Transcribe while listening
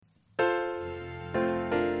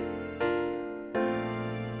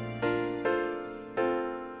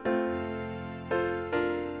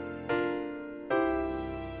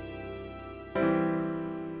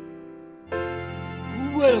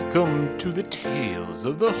Welcome to the Tales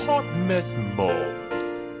of the Hot Mess Moms,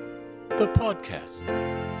 the podcast,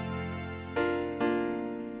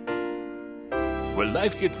 where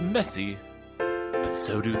life gets messy, but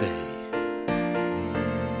so do they.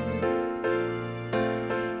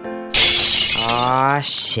 Aw,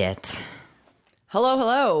 shit.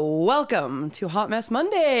 Hello. Welcome to Hot Mess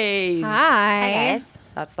Mondays. Hi. guys.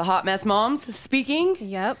 That's the Hot Mess Moms speaking.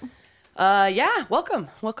 Yep. Welcome.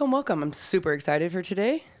 I'm super excited for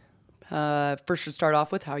today. First, should start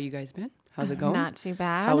off with how you guys been? How's it going? Not too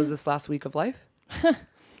bad. How was this last week of life?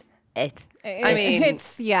 It's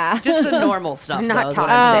It's Just the normal stuff. Not though, is what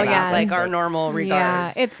talking I'm saying. about- Like our normal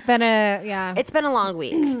regards. Yeah, it's been a long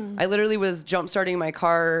week. I literally was jump starting my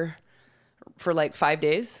car for like 5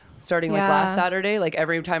 days, starting like last Saturday. Like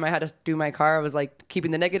every time I had to do my car, I was like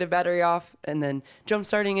keeping the negative battery off and then jump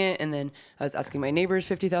starting it. And then I was asking my neighbors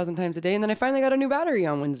 50,000 times a day. And then I finally got a new battery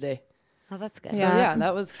on Wednesday. Oh, that's good. So Yeah.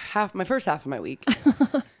 that was my first half of my week.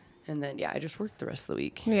 And then, I just worked the rest of the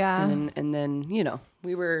week. Yeah. And then,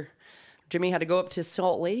 Jimmy had to go up to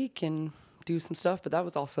Salt Lake and do some stuff, but that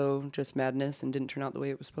was also just madness and didn't turn out the way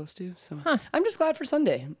it was supposed to. So I'm just glad for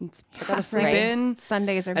Sunday. I got to sleep Right. in.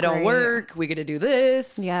 Sundays are I don't great. work. We get to do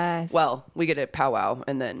this. Yes. Well, we get to powwow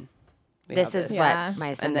and then This is Yeah. what my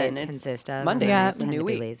and Sundays then it's consist of. Monday Yeah. is the Tend new to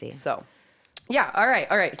be week. lazy. So, all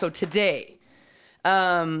right. So today,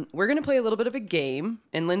 we're gonna play a little bit of a game,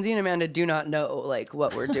 and Lindsay and Amanda do not know like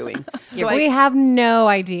what we're doing. So we have no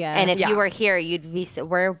idea. And if Yeah. you were here, you'd be.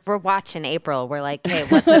 We're watching April. We're like, hey,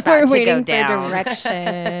 what's about we're to waiting go for down?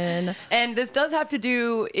 direction. And this does have to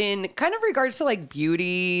do in kind of regards to like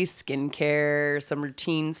beauty, skincare, some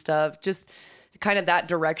routine stuff, just kind of that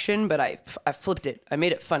direction. But I flipped it. I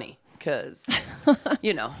made it funny because,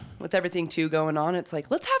 with everything too going on, it's like,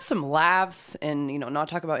 let's have some laughs and, not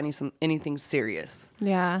talk about anything serious.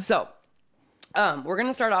 Yeah. So we're going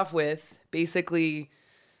to start off with basically,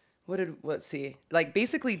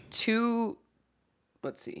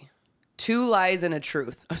 two lies and a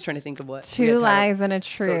truth. I was trying to think of what. Two lies and a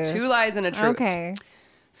truth. So 2 lies and a truth. Okay.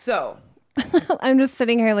 So I'm just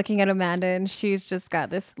sitting here looking at Amanda, and she's just got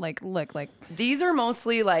this look like. these are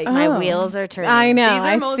mostly like My wheels are turning. I know. these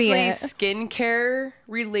are I mostly see it. skincare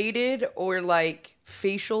related or like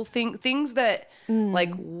facial things that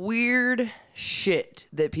like weird shit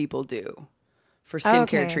that people do for skincare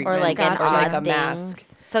Okay. Or treatments Or like an Gotcha. odd like a things. mask.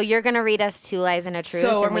 So you're gonna read us 2 lies and a truth.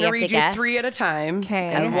 So and I'm we gonna have read to you guess? 3 at a time. Okay.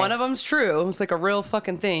 And Okay. one of them's true. It's like a real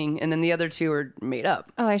fucking thing. And then the other 2 are made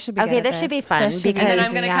up. Oh, I should be. Okay, good at this should be fun This should because- And then be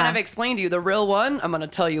I'm going to easy, kind yeah. of explain to you the real one. I'm going to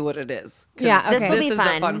tell you what it is. 'Cause Yeah, okay. This will This be is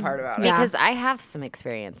fun the fun part about it. Yeah. because I have some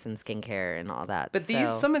experience in skincare and all that. But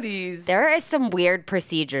so some of these, there is some weird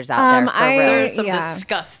procedures out there. For real. there's some Yeah.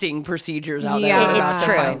 disgusting procedures out there. Yeah. we're about It's to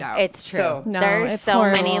true. find out. It's true. So, No, There's it's so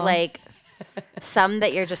many horrible. like some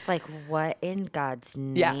that you're just like, what in God's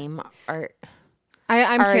Yeah. name are?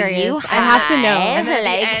 I'm Are curious. you I have to know. high? and then at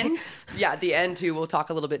Like- the end, at the end too, we'll talk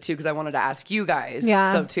a little bit too because I wanted to ask you guys.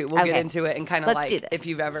 Yeah. So too, we'll get Okay. into it and kind of Let's like do this. if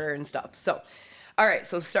you've ever and stuff. So, all right.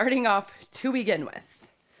 So starting off to begin with.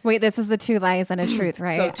 Wait, this is the 2 lies and a truth,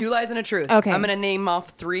 right? So 2 lies and a truth. Okay. I'm going to name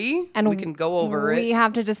off 3 and we can go over we it.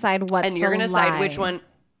 have to decide what's And you're the going to decide lie. which one.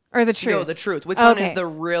 or the truth. No, the truth. Which one is Okay. the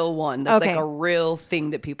real one? That's like Okay. a real thing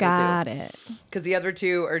that people Got do. it. Because the other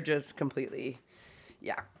 2 are just completely,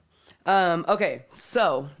 okay,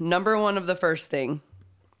 so number 1 of the first thing.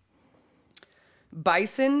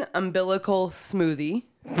 Bison umbilical smoothie.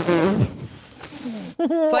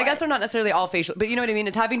 So I guess they're not necessarily all facial, but you know what I mean?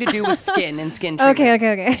 It's having to do with skin and skin treatments.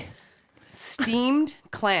 Okay. Steamed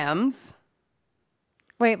clams.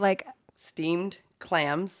 Wait, like, Steamed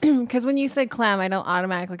clams. because when you said clam, I don't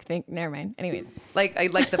automatically think. Never mind. Anyways, Like I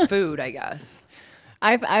like the food, I guess.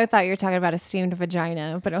 I thought you were talking about a steamed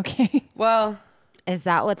vagina, but okay. Well, Is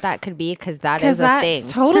that what that could be? Because that Because is a that's thing.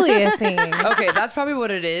 totally a thing. okay, that's probably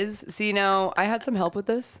what it is. See, now I had some help with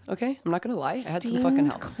this. Okay, I'm not gonna lie, I had some fucking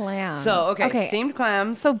help. Clams. So okay, steamed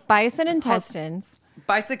clams, So bison intestines,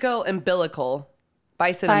 bicycle umbilical,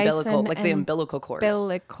 bison umbilical, like the umbilical cord.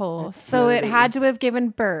 umbilical. So it had to have given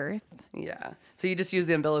birth. Yeah. So you just use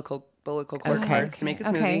the umbilical cord parts to make a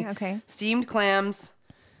smoothie. Okay. Steamed clams,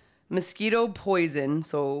 mosquito poison,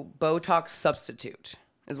 so Botox substitute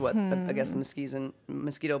is what I guess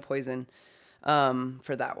mosquito poison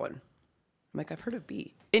for that one. I'm like, I've heard of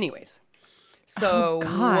B. Anyways. So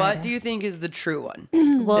God. what do you think is the true one?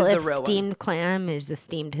 Well, is the if real one? steamed clam is the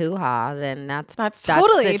steamed hoo-ha, then that's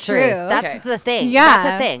totally the true. truth. That's Okay. the thing. Yeah.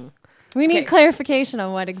 That's a thing. We need Okay. clarification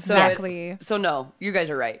on what So exactly. So no, you guys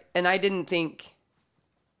are right. And I didn't think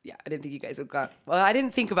Yeah, I didn't think you guys would got. Well, I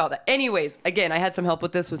didn't think about that. Anyways, again, I had some help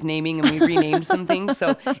with this with naming, and we renamed some things.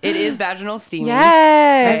 So it is vaginal steaming.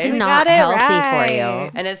 Yes, It's we not got it healthy right. for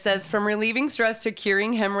you. And it says, from relieving stress to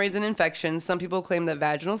curing hemorrhoids and infections, some people claim that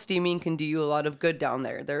vaginal steaming can do you a lot of good down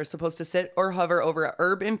there. They're supposed to sit or hover over a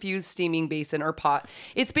herb-infused steaming basin or pot.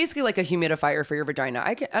 It's basically like a humidifier for your vagina.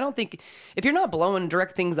 I don't think, if you're not blowing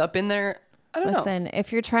direct things up in there, I don't know. Listen,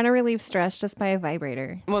 if you're trying to relieve stress, just buy a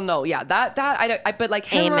vibrator. Well, no, yeah, I but like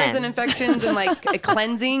hemorrhoids Amen. and infections and like a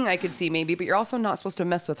cleansing, I could see maybe, but you're also not supposed to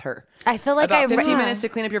mess with her. I feel like About I 15 minutes to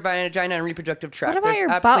clean up your vagina and reproductive tract. What about There's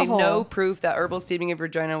your absolutely butthole? no proof that herbal steaming of your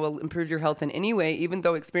vagina will improve your health in any way, even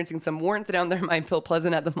though experiencing some warmth down there might feel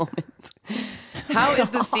pleasant at the moment. How is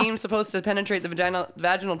the steam supposed to penetrate the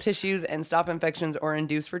vaginal tissues and stop infections or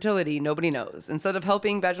induce fertility? Nobody knows. Instead of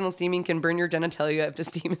helping, vaginal steaming can burn your genitalia if the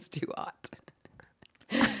steam is too hot.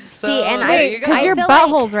 See, and there I- you go. Because your feel like-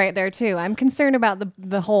 butthole's right there too. I'm concerned about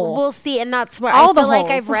the hole. We'll see, and that's where All I the feel like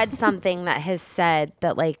holes. I've read something that has said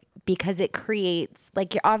that like because it creates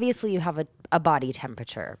like obviously you have a body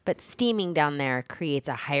temperature, but steaming down there creates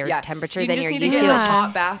a higher temperature you than just you're need used to to. get a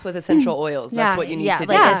hot bath with essential oils. That's Yeah. what you need Yeah, to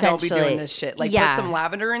do. like Don't be doing essentially. this shit. Like Yeah. put some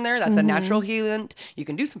lavender in there. That's a natural healant. You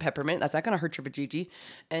can do some peppermint. That's not gonna hurt your vajayjay.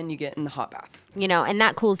 And you get in the hot bath. You know, and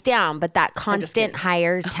that cools down, but that constant kidding.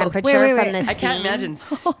 higher temperature wait. from the I steam, can't imagine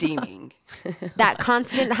steaming. that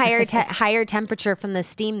constant higher temperature from the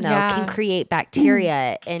steam though Yeah. can create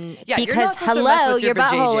bacteria, and Yeah, you're because not supposed to mess hello, with your your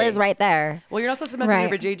butthole vajayjay. is right there. Well, you're not supposed to mess Right.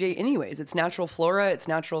 with your vajayjay anyways. It's natural flora. It's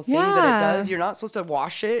natural thing that Yeah. it does. You're not supposed to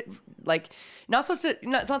wash it. Like, not supposed to.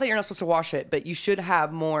 It's not that you're not supposed to wash it, but you should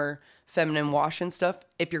have more feminine wash and stuff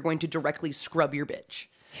if you're going to directly scrub your bitch.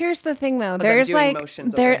 Here's the thing though. I'm There's doing like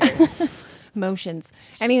motions there over here. motions.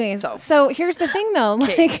 Anyways, So. so here's the thing though.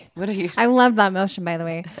 Okay, Like what are you? I love that motion by the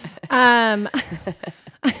way. Oh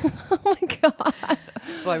my god.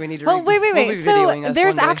 That's why we need to. Oh wait. We'll be So videoing us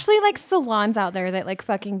there's one day. actually like salons out there that like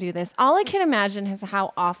fucking do this. All I can imagine is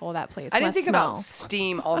how awful that place I didn't must think smell. about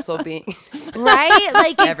steam also being. Right?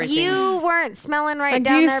 Like if Everything. you weren't smelling right Like, do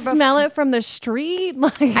down you there smell it from the street?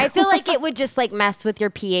 Like I feel like it would just like mess with your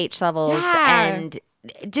pH levels, Yeah. and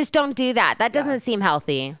just don't do that. That doesn't seem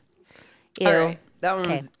healthy. Ew. All right, that one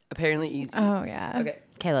Okay. was apparently easy. oh yeah. Okay.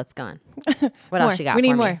 Okay, let's go on. What More. else you got? We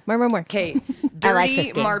need for more. Me? More. Okay, I like dirty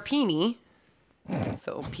this game. marpini.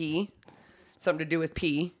 So pee, something to do with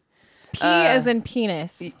pee. P as in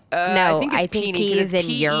penis. No, I think it's I think peenie, pee 'cause is it's in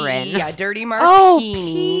P-E. urine. Yeah, dirty marpini. Oh,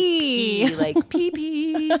 pee. Pee, like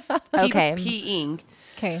pee-pees. Okay. Peeing.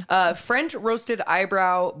 Okay. French roasted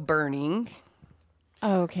eyebrow burning.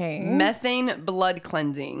 Okay. Methane blood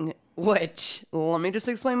cleansing. Which, let me just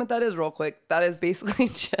explain what that is real quick. That is basically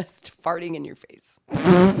just farting in your face.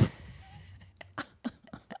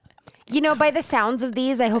 You know, by the sounds of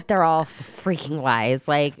these, I hope they're all freaking lies.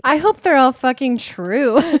 Like, I hope they're all fucking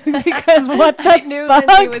true because what the I knew fuck?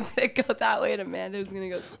 Lindsay was going to go that way and Amanda was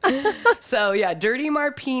going to go. So, yeah, dirty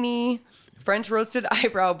marpini, French roasted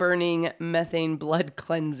eyebrow burning, methane blood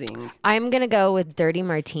cleansing. I'm going to go with dirty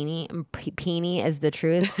martini and peenie as the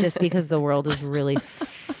truth just because the world is really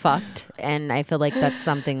fucked. And I feel like that's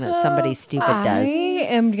something that somebody stupid I does.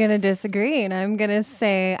 am gonna disagree, and I'm gonna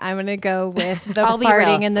say I'm gonna go with the I'll be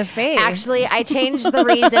farting real. in the face. Actually, I changed the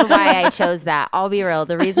reason why I chose that. I'll be real.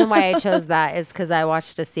 The reason why I chose that is because I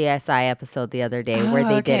watched a CSI episode the other day where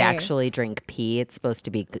they did okay. actually drink pee. It's supposed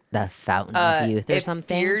to be the fountain of youth or if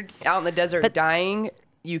something. you're out in the desert dying,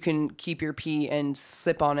 you can keep your pee and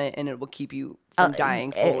sip on it and it will keep you from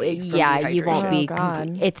dying fully. From yeah, you won't dehydration. be. Oh,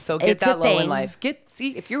 God. It's So get it's that a low thing. in life.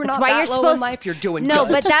 See, if you're That's not why that you're low supposed in life, you're doing no,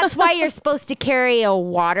 good. but that's why you're supposed to carry a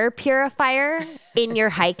water purifier in your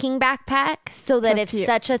hiking backpack so that if fu-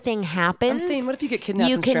 such a thing I'm happens, saying, what if you get kidnapped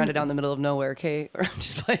you and can- stranded out in the middle of nowhere, okay? Or I'm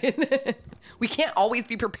just playing. We can't always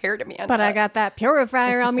be prepared, Amanda. but I got that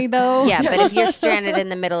purifier on me though. Yeah, but if you're stranded in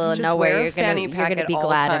the middle of just nowhere, wear a you're gonna, fanny you're pack gonna at be all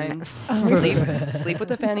glad. times. Sleep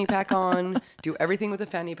with a fanny pack on. Do everything with a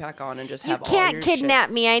fanny pack on, and just You have all your can't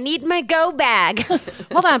kidnap me. I need my go bag.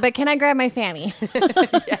 Hold on, but can I grab my fanny? shit.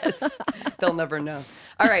 Yes, they'll never know.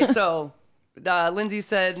 All right, so Lindsay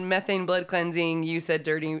said methane blood cleansing. You said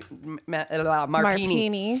dirty marpini.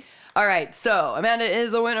 Martini. All right, so Amanda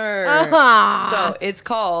is the winner. Uh-huh. So it's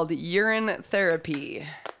called urine therapy.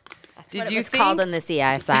 Did What you it was think? call in the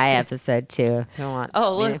CSI episode too. If you want.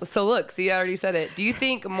 Oh, look! So look, see, I already said it. Do you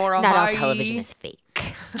think Morahai? Not all television is fake.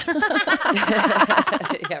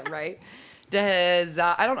 Yeah, right. Does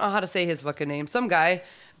I don't know how to say his fucking name. Some guy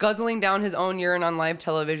guzzling down his own urine on live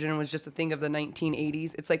television was just a thing of the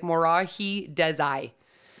 1980s. It's like Morahi Desai.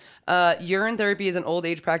 Urine therapy is an old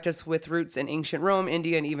age practice with roots in ancient Rome,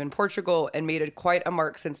 India, and even Portugal, and made it quite a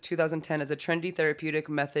mark since 2010 as a trendy therapeutic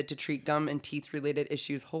method to treat gum and teeth related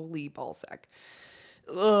issues. Holy ballsack.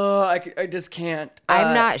 Ugh, I just can't.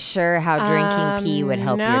 I'm not sure how drinking pee would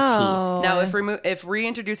help your teeth. Now, if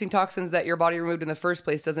reintroducing toxins that your body removed in the first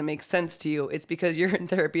place doesn't make sense to you, it's because urine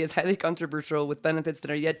therapy is highly controversial with benefits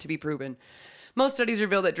that are yet to be proven. Most studies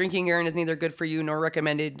reveal that drinking urine is neither good for you nor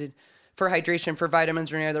recommended for hydration, for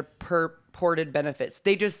vitamins, or any other purported benefits.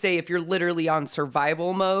 They just say if you're literally on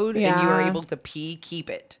survival mode and you are able to pee, keep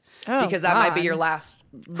it. Oh, because that might be your last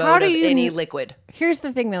mode How do of you any liquid. Here's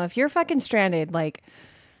the thing, though. If you're fucking stranded, like,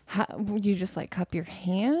 how, you just like cup your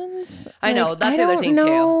hands? I know. Like, That's I the other don't thing, know.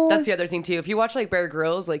 too. That's the other thing, too. If you watch, like, Bear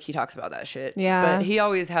Grylls, like, he talks about that shit. Yeah. But he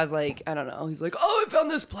always has, like, I don't know. He's like, oh, I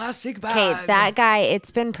found this plastic bag. Okay, that guy,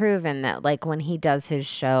 it's been proven that like when he does his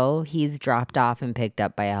show, he's dropped off and picked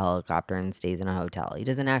up by a helicopter and stays in a hotel. He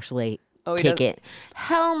doesn't actually he kick doesn't- it.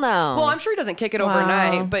 Hell no. Well, I'm sure he doesn't kick it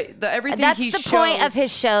overnight, but everything That's he the shows... point of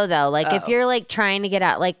his show, though. Like, if you're like trying to get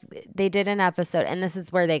out, like they did an episode, and this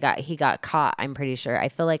is where he got caught. I'm pretty sure. I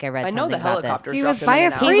feel like I read. I know something the about this. helicopters He dropped was him by in a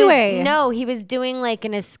and out. free- He was, Freeway. no, he was doing like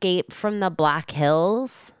an escape from the Black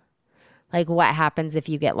Hills. Like what happens if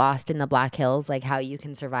you get lost in the Black Hills, like how you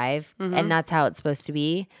can survive. Mm-hmm. And that's how it's supposed to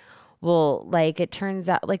be. Well, like it turns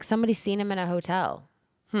out like somebody's seen him in a hotel.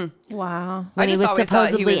 Wow. I when he just was always thought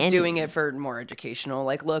he supposedly was in- doing it for more educational.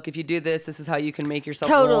 Like, look, if you do this, this is how you can make yourself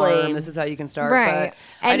Totally. warm. This is how you can start. Right.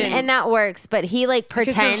 But I And didn't, and that works, but he like because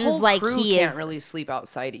your pretends whole like crew he can't is really sleep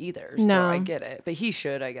outside either. So No. I get it. But he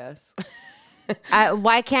should, I guess.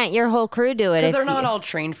 why can't your whole crew do it? Because if they're not you- all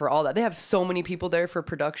trained for all that. They have so many people there for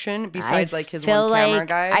production I besides like his feel one camera like-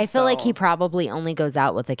 guy. I feel like so- he probably only goes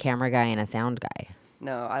out with a camera guy and a sound guy.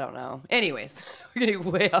 No, I don't know. Anyways, we're getting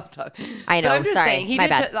way off topic. I know, But I'm just sorry. saying, he My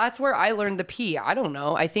did. bad. That's where I learned the P. I don't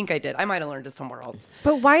know. I think I did. I might have learned it somewhere else.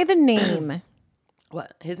 But why the name?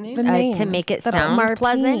 What? His name? The name. To make it The sound Martini.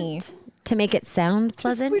 pleasant. To make it sound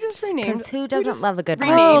pleasant. we just renamed- Because who we doesn't just love a good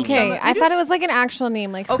renamed Oh, martini? okay. We I thought just- it was like an actual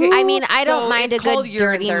name. Like, Okay. who? I mean, I don't So mind it's a good called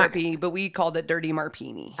urine dirty therapy, but we called it dirty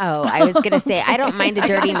martini. Oh, I was gonna say I don't mind a I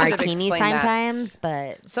guess dirty I should have martini explained that. sometimes,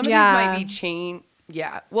 but Some of Yeah. these might be chain.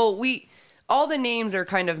 Yeah. Well, all the names are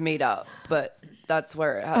kind of made up, but that's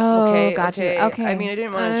where. Oh, Okay. gotcha. Okay. I mean, I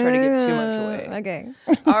didn't want to try to give too much away. Okay.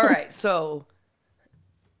 All right. So,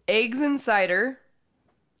 eggs and cider,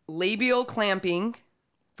 labial clamping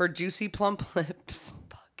for juicy plump lips.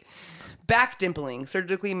 Fuck. Back dimpling,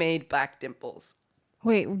 surgically made back dimples.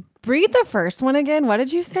 Wait, read the first one again. What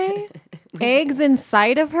did you say? Eggs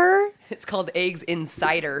inside of her? It's called eggs in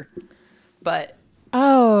cider, but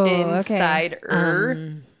Oh, okay.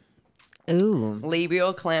 insider. ooh,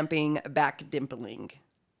 Labial clamping, back dimpling.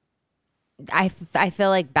 I feel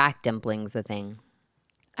like back dimpling's a thing.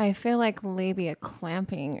 I feel like labia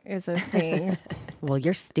clamping is a thing. Well,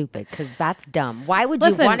 you're stupid because that's dumb. Why would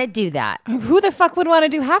Listen. you want to do that? Who the fuck would want to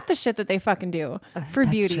do half the shit that they fucking do for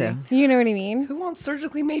that's beauty? true. You know what I mean? Who wants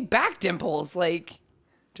surgically made back dimples? Like,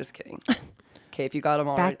 just kidding. Okay, if you got them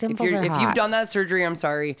all Back right. dimples are If hot. you've done that surgery, I'm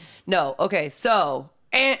sorry. No. Okay, so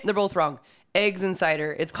they're both wrong. Eggs and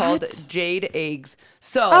cider. It's called What? Jade Eggs.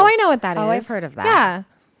 So Oh, I know what that is. Oh, I've heard of that. Yeah.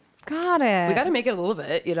 Got it. we got to make it a little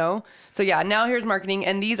bit, you know? So yeah, now here's marketing.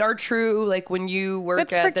 And these are true, like when you work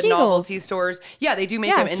It's for at the Kegels. novelty stores. Yeah, they do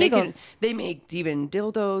make Yeah, them. And Kegels. they make even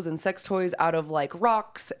dildos and sex toys out of like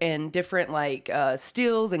rocks and different like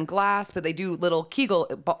steels and glass, but they do little Kegel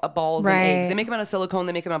balls and eggs. Right. They make them out of silicone.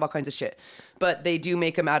 They make them out of all kinds of shit. But they do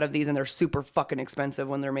make them out of these and they're super fucking expensive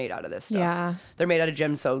when they're made out of this stuff. Yeah. They're made out of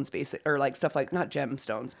gemstones, basic, or like stuff like, not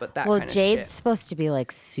gemstones, but that Well, kind of jade's shit. supposed to be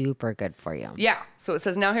like super good for you. Yeah. So it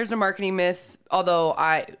says, now here's the marketing myth. Although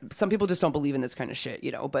some people just don't believe in this kind of shit,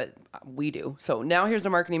 you know, but we do. So now here's the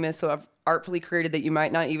marketing myth. So I've artfully created that you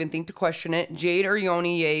might not even think to question it. Jade or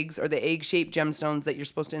yoni eggs are the egg-shaped gemstones that you're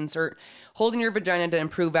supposed to insert, hold in your vagina to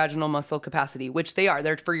improve vaginal muscle capacity, which they are.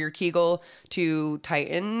 They're for your Kegel to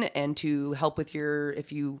tighten and to help with your,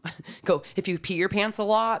 if you pee your pants a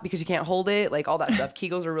lot because you can't hold it, like all that stuff.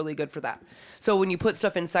 Kegels are really good for that. So when you put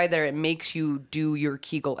stuff inside there, it makes you do your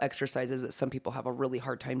Kegel exercises that some people have a really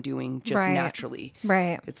hard time doing just Right. naturally.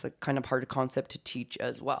 Right. It's a kind of hard concept to teach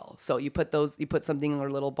as well. So you put something in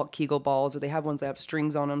their little Kegel balls, or they have ones that have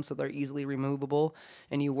strings on them so they're easily removable,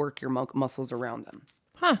 and you work your muscles around them.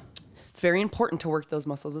 Huh. It's very important to work those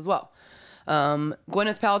muscles as well.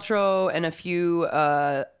 Gwyneth Paltrow and a few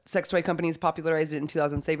sex toy companies popularized it in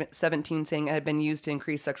 2017, saying it had been used to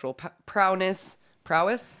increase sexual prowess.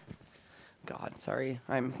 God, sorry.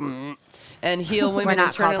 And heal We're women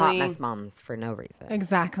not called hot internally. mess moms for no reason.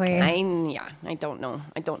 Exactly. I don't know.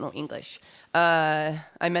 I don't know English.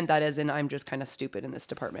 I meant that as in I'm just kind of stupid in this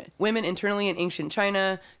department. Women internally in ancient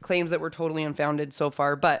China, claims that were totally unfounded so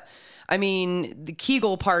far. But I mean, the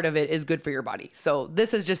Kegel part of it is good for your body. So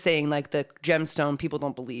this is just saying like the gemstone, people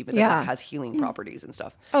don't believe that Yeah. it has healing properties and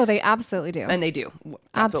stuff. Oh, they absolutely do. And they do.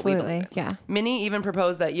 That's what we Absolutely, believe. yeah. Many even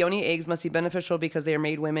propose that yoni eggs must be beneficial because they are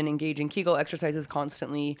made women engage in Kegel exercises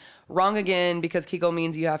constantly. Wrong again, because Kegel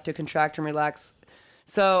means you have to contract and relax.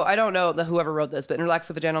 So I don't know whoever wrote this, but relax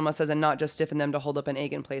the vaginal muscles and not just stiffen them to hold up an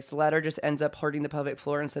egg in place. The latter just ends up hurting the pelvic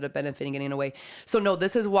floor instead of benefiting in a way. So no,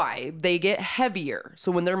 this is why they get heavier.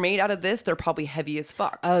 So when they're made out of this, they're probably heavy as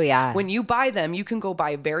fuck. Oh, yeah. When you buy them, you can go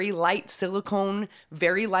buy very light silicone,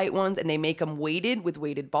 very light ones, and they make them weighted with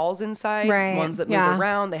weighted balls inside. Right, Ones that yeah. move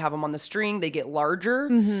around. They have them on the string. They get larger.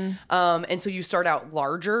 And so you start out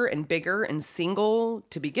larger and bigger and single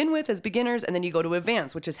to begin with as beginners. And then you go to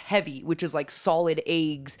advanced, which is heavy, which is like solid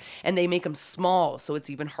eggs. And they make them small. So it's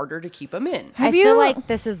even harder to keep them in. I feel like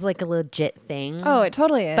this is like a legit thing. Oh, it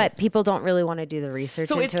totally is. But people don't really want to do the research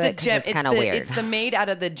So into it's the it 'cause gem. it's kind of weird. It's the made out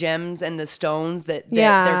of the gems and the stones that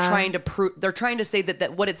Yeah. they're trying to prove. They're trying to say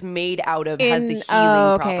that what it's made out of has the healing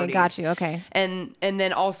oh, okay, properties. got you. Okay. And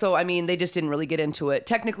then also, I mean, they just didn't really get into it.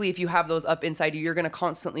 Technically, if you have those up inside you, you're going to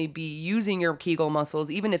constantly be using your Kegel muscles,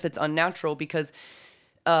 even if it's unnatural, because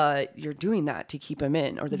you're doing that to keep them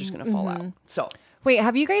in, or they're just going to fall out. So. Wait,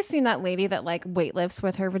 have you guys seen that lady that like weightlifts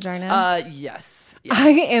with her vagina? Yes. I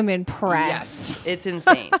am impressed. Yes, it's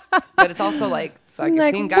insane, but it's also like I've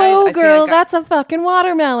Like, seen guys. whoa, I've seen a girl, guy- that's a fucking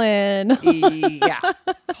watermelon. yeah,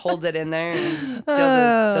 holds it in there and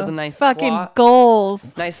does a nice Fucking squat. goals.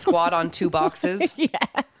 Nice squat on 2 boxes.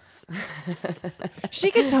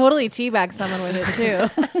 She could totally teabag someone with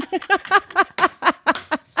it too.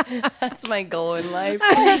 That's my goal in life,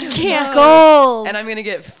 can't Goals. and I'm gonna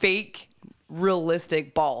get fake,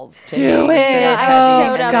 realistic balls. To Do hang it. that are Oh, heavy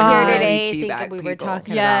showed and up God. here heavy today teabag thinking we were people.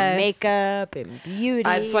 talking Yes. about makeup and beauty.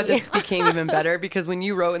 That's why this became even better, because when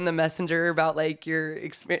you wrote in the messenger about like your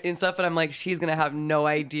experience and stuff, and I'm like, she's gonna have no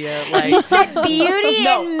idea. Like You said beauty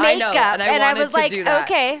and I know, makeup, and I and I wanted was to like, do that.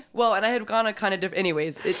 okay. Well, and I had gone a kind of different.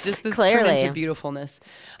 Anyways, it just this Clearly. turned into beautifulness.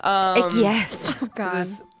 Yes. God.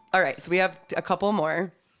 All right, so we have a couple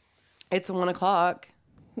more. It's 1 o'clock.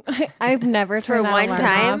 I've never For turned that one alarm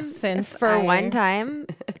time, off since for I- one time,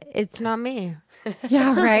 it's not me.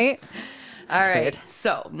 Yeah, right. All right, weird.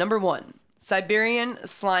 so number 1, Siberian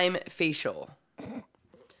slime facial.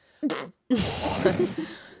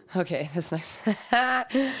 Okay, that's nice. I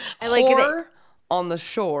like it. Whore on the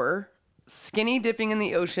shore, skinny dipping in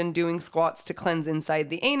the ocean, doing squats to cleanse inside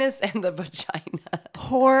the anus and the vagina.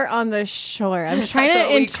 Whore on the shore. I'm trying That's to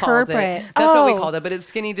what we called it. interpret. That's what we called it, but it's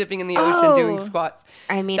skinny dipping in the ocean doing Oh. squats.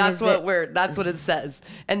 I mean, that's is what it- that's what it says.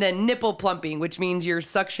 And then nipple plumping, which means you're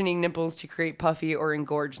suctioning nipples to create puffy or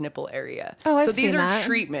engorged nipple area. Oh, I've so these seen are that.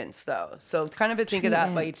 treatments though. So kind of think of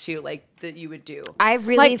that way too, like that you would do. I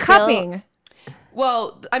really Like feel cupping.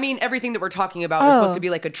 Well, I mean, everything that we're talking about is supposed to be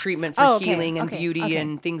like a treatment for Oh, okay, healing and okay, beauty okay.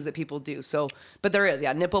 and things that people do. So, but there is,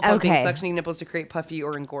 nipple pumping, Okay. suctioning nipples to create puffy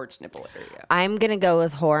or engorged nipple area. I'm gonna go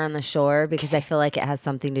with whore on the shore because I feel like it has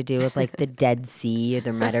something to do with like the Dead Sea or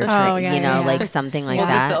the Mediterranean, Oh, yeah, you know, yeah. like something like Well,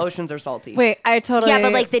 just that. the oceans are salty. Wait, I totally. Yeah,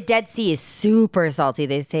 but like the Dead Sea is super salty.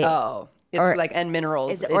 They say Oh, it's Or- like and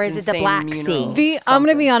minerals. is- or It's is it the insane Black Sea? minerals. I'm gonna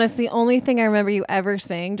Something. be honest. The only thing I remember you ever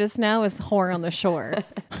saying just now is "whore on the shore."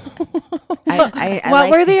 I What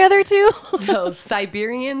like, were the other two? So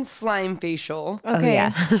Siberian slime facial, Okay.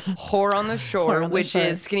 yeah. whore on the shore, on the which shore.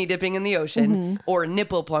 is skinny dipping in the ocean, or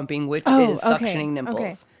nipple plumping, which Oh, is okay, suctioning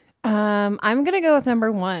nipples. okay. I'm gonna go with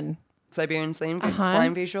number 1. Siberian slime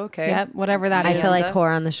facial. Okay. Yep, whatever that I is. feel like Amanda?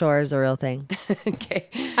 whore on the shore is a real thing. Okay.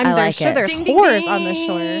 I'm I there's like sure it. there's Ding, ding, whores on the ding,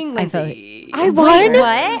 shore. Lindsay. I won.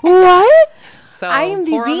 what? What? So IMDb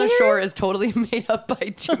whore on the her? shore is totally made up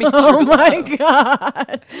by Jimmy Oh True my Love.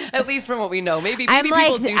 god. At least from what we know. Maybe I'm people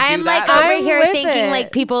like, do I'm that. like but over I'm here with thinking it.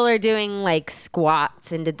 like people are doing like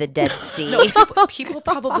squats into the Dead Sea. people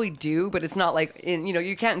probably do, but it's not like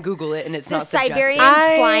you can't Google it and it's The not suggested. Siberian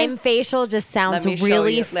I- slime facial just sounds me show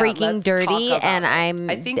really you. Yeah, freaking let's talk dirty, about and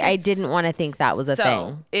it. I think I it's- didn't want to think that was a So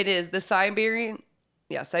thing. it is the Siberian.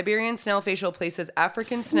 Yeah, Siberian snail facial places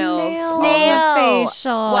African snails. Snail.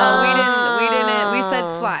 facial. Well, we said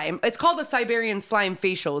slime. It's called a Siberian slime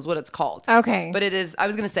facial is what it's called. Okay. But it is, I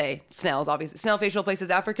was going to say snails, obviously. Snail facial places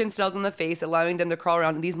African snails on the face, allowing them to crawl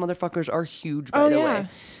around. And these motherfuckers are huge, by the way.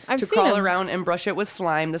 I've to seen crawl them. around and brush it with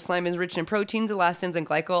slime. The slime is rich in proteins, elastins, and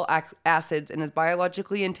glycol acids and is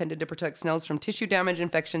biologically intended to protect snails from tissue damage,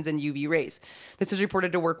 infections, and UV rays. This is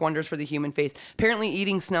reported to work wonders for the human face. Apparently,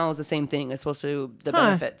 eating snail is the same thing. It's supposed to, the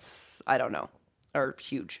benefits, I don't know, are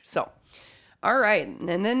huge. So, all right.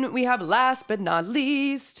 And then we have last but not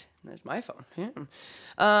least, there's my phone.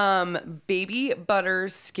 Yeah. Baby butter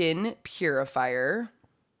skin purifier.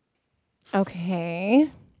 Okay.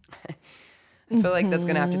 I feel like that's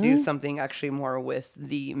going to have to do something actually more with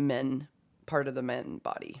the men, part of the men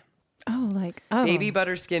body. Oh. Baby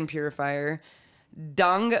butter skin purifier.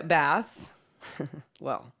 Dung bath.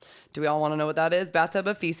 Well, do we all want to know what that is? Bathtub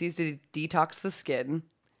of feces to detox the skin.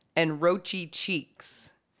 And roachy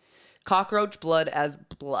cheeks. Cockroach blood as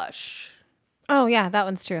blush. Oh, yeah, that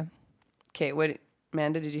one's true. Okay, what,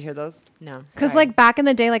 Amanda, did you hear those? No. Because like back in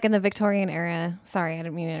the day, like in the Victorian era, sorry, I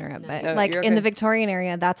didn't mean to interrupt, but No, like you're in the okay. Victorian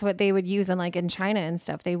area, that's what they would use. And like in China and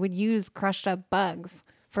stuff, they would use crushed up bugs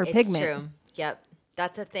for It's pigment. true. Yep.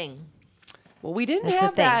 That's a thing. Well, we didn't That's a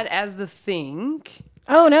have thing. that as the thing.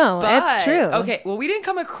 Oh, no, But, that's true. Okay, well, we didn't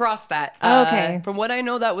come across that. Okay. From what I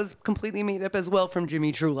know, that was completely made up as well from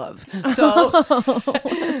Jimmy Truelove. So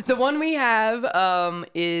the one we have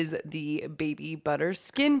is the baby butter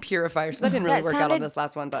skin purifier. So that didn't really That work out on sounded this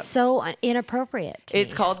last one, but So inappropriate. to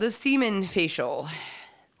it's me. called the semen facial.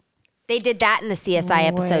 They did that in the CSI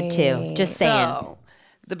episode too. Just saying. So,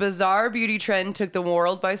 the bizarre beauty trend took the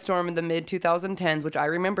world by storm in the mid 2010s, which I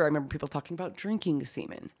remember. I remember people talking about drinking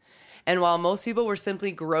semen. And while most people were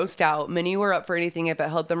simply grossed out, many were up for anything if it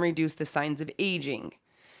helped them reduce the signs of aging.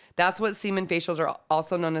 That's what semen facials, are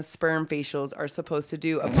also known as sperm facials, are supposed to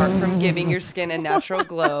do, apart from giving your skin a natural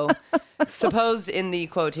glow. Supposed in the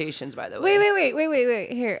quotations, by the way.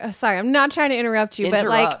 Wait. Here, sorry, I'm not trying to interrupt you, but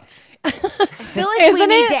like, Interrupt. I feel like we Isn't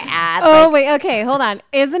need it- to add. oh like, wait, okay, hold on.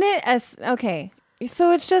 Isn't it okay?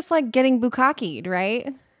 So it's just like getting bukkakied, right?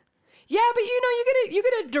 Yeah, but you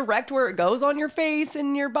get to direct where it goes on your face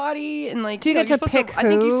and your body, and like Do you know, get you're to supposed pick I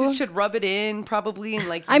think you who? should rub it in probably, and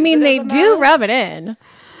like. I use mean, it they as a do mask. rub it in,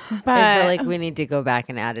 but I feel like we need to go back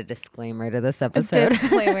and add a disclaimer to this episode.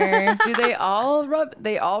 disclaimer. Do they all rub?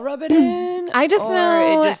 They all rub it in. I just Or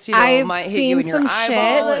know it just I've might hit you seen in your some eyeball.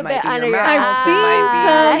 shit. It might bit be your under your mouth. eye. It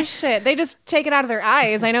I've might seen some shit. They just take it out of their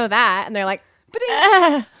eyes. I know that, and they're like,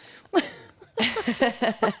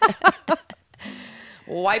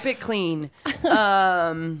 Wipe it clean.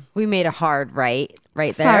 We made a hard right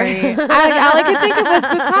there. sorry. All I could think of was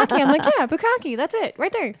bukkake. I'm like, yeah, bukkake. That's it,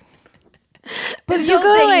 right there. But you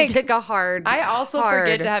go to like, took a hard. I also hard.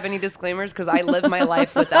 forget to have any disclaimers because I live my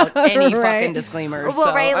life without any Right. fucking disclaimers. Well,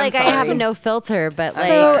 so right, I'm like I have sorry. no filter, but I'm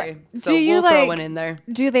like So, sorry. So do you we'll throw like- one in there.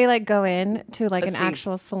 do they like go in to like Let's an see.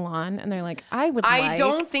 actual salon and they're like, I would I like.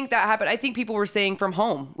 don't think that happened. I think people were saying from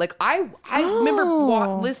home. Like I remember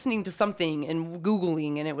listening to something and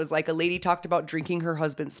Googling, and it was like a lady talked about drinking her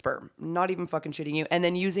husband's sperm. Not even fucking shitting you, and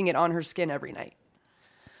then using it on her skin every night.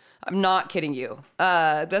 I'm not kidding you.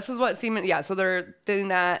 This is what semen. Yeah, so they're doing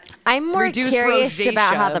that. I'm more Reduce curious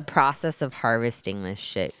about how rosacea. the process of harvesting this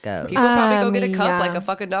shit goes. People probably go get a cup yeah. like a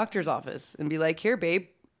fucking doctor's office and be like, "Here, babe,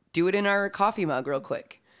 do it in our coffee mug real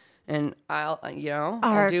quick," and I'll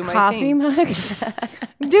Our do my coffee thing. mug.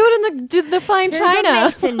 Do it in the fine There's a china.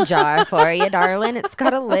 mason jar for you, darling. It's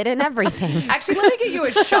got a lid and everything. Actually, let me get you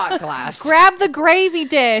a shot glass. Grab the gravy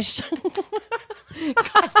dish.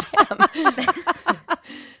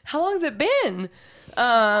 How long's it been?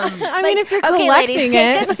 I mean, if you're Okay, collecting ladies,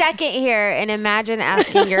 take it. a second here and imagine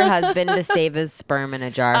asking your husband to save his sperm in a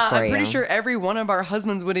jar for I'm you. pretty sure every one of our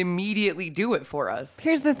husbands would immediately do it for us.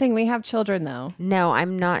 Here's the thing: we have children, though. No,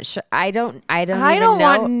 I'm not sure. I don't. I even don't know.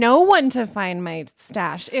 want no one to find my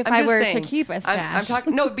stash if I'm I just were saying, to keep a stash. I'm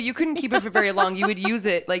talking. No, but you couldn't keep it for very long. You would use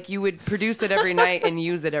it, like you would produce it every night and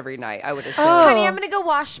use it every night. I would assume. Honey, I'm gonna go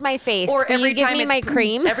wash my face. Or Will every you give time me it's my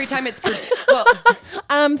cream? Every time it's well,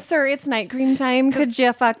 Sir, it's night cream time. Could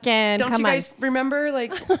you fucking don't come you guys on? remember?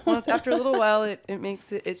 Like once after a little while, it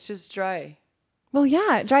makes it. It's just dry. Well,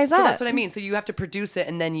 yeah, it dries So up. that's what I mean. So you have to produce it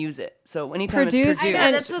and then use it. So anytime Produce it's produced, it.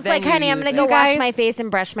 Yeah, that's what's then like, you honey, I'm use gonna it. go You wash guys- my face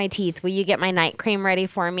and brush my teeth. Will you get my night cream ready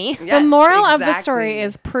for me? The Yes, moral of the story exactly.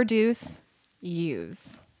 is produce,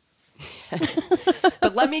 use.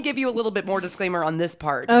 But let me give you a little bit more disclaimer on this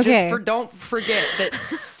part. Okay. Don't forget that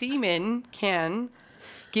semen can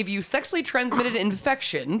give you sexually transmitted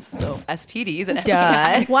infections, so STDs and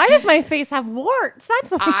STIs. Why does my face have warts?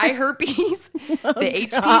 That's Eye herpes, the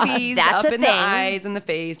HPVs That's up a in the thing. eyes and the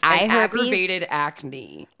face, Eye and herpes. aggravated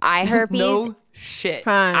acne. Eye herpes. No shit.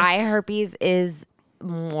 Eye herpes is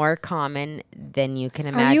more common than you can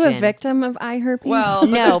imagine. Are you a victim of eye herpes? Well,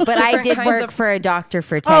 No, there's but I different did kinds work of- for a doctor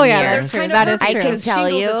for 10 Oh, yeah, years. There's true. kind That of is herpes true. I can because tell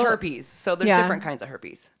shingles is you- herpes. So there's Yeah. different kinds of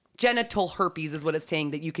herpes. Genital herpes is what it's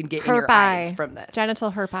saying that you can get in herp your eye. eyes from this.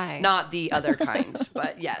 Genital herp eye. Not the other kind,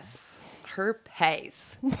 but yes.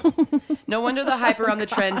 Herpes. No wonder the hype around the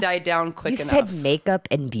trend died down quick You enough. said makeup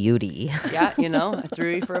and beauty. Yeah, I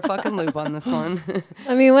threw you for a fucking loop on this one.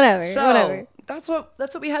 I mean, whatever. So whatever. that's what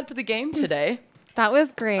we had for the game today. That was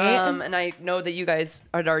great. And I know that you guys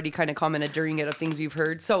had already kind of commented during it of things you've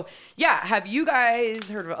heard. So yeah, have you guys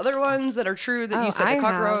heard of other ones that are true that Oh, you said I the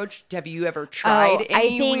have. cockroach? Have you ever tried I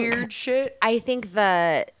any think- weird shit? I think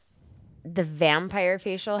the vampire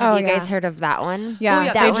facial. Have Oh, you guys yeah. heard of that one? Yeah. Oh,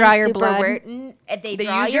 yeah, That they one's draw your super blood. weird. They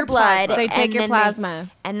draw use your your blood. plasma. They take and your then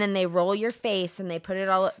plasma. and then they roll your face and they put it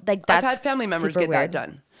all like that's. I've had family members super get that weird.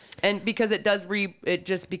 done. And because it does it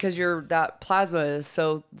just because that plasma is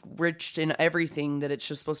so rich in everything that it's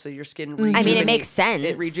just supposed to your skin rejuvenates. I mean, it makes sense.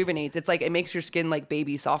 It rejuvenates. It's like it makes your skin like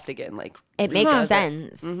baby soft again. Like It makes redoes it.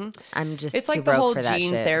 sense. I'm just It's too like the broke whole for that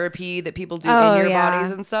gene shit. therapy that people do Oh, in your yeah.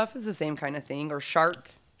 bodies and stuff. It's the same kind of thing. Or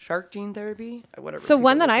shark gene therapy, or whatever. So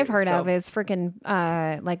one people that would I've do. heard So, of is freaking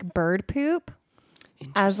like bird poop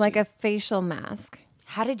as like a facial mask.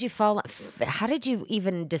 How did you fall? How did you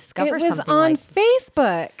even It discover was something on like?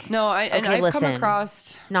 Facebook. No, Okay, I've listen. come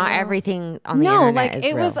across. Not everything on the No, internet like is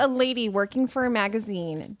it real. was a lady working for a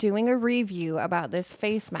magazine doing a review about this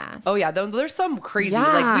face mask. Oh yeah, there's some crazy. Yeah.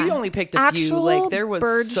 Like we only picked a few. Actual Like there was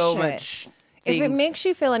bird so shit. much. If it things. makes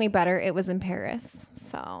you feel any better, it was in Paris.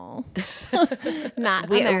 So not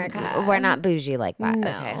America. We're not bougie like that. No.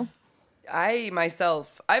 Okay.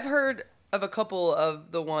 I've heard of a couple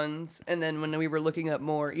of the ones, and then when we were looking up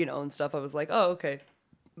more, and stuff, I was like, oh, okay.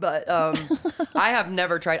 But I have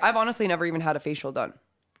never tried. I've honestly never even had a facial done.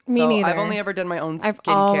 Me So neither. I've only ever done my own I've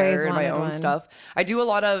always skincare and my wanted own one. stuff. I do a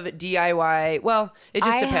lot of DIY. Well, it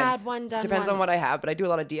just I depends. had one done Depends on what I once. have, but I do a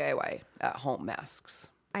lot of DIY at home masks.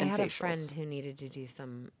 I and had a facials. friend who needed to do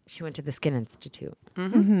some. She went to the Skin Institute,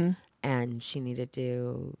 Mm-hmm. and she needed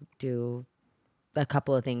to do a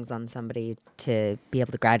couple of things on somebody to be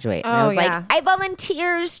able to graduate. And I Oh, was yeah. like, I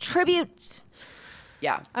volunteers tribute.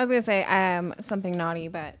 Yeah. I was gonna say something naughty,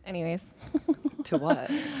 but anyways. To what?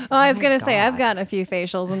 Oh, I was gonna say I've gotten a few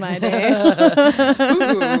facials in my day.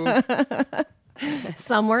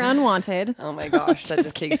 Some were unwanted. Oh my gosh, that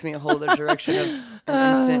just takes me a whole other direction of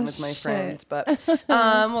an instant with my friend. But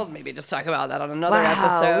we'll maybe just talk about that on another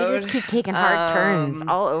episode. we just keep taking hard turns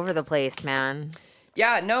all over the place, man.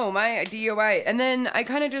 Yeah, no, my DIY. And then I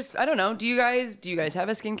kind of just, I don't know. Do you guys have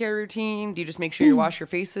a skincare routine? Do you just make sure you wash your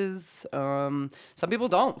faces? Some people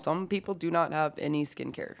don't. Some people do not have any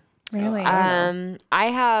skincare. So, Really? I don't know. I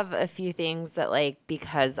have a few things that, like,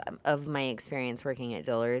 because of my experience working at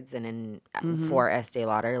Dillard's and in for Estee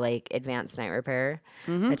Lauder, like Advanced Night Repair.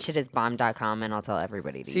 That shit is bomb.com, and I'll tell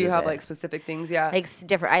everybody to So you use have it. like specific things, yeah. Like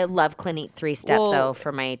different. I love Clinique 3-Step Well- though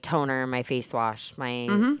for my toner, my face wash, my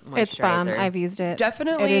moisturizer. It's bomb. I've used it.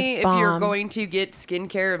 Definitely, It is if you're bomb. going to get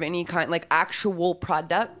skincare of any kind, like actual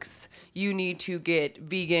products, you need to get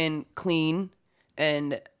vegan, clean,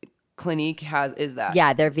 and Clinique is that.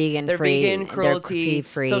 Yeah, they're vegan They're free. vegan, cruelty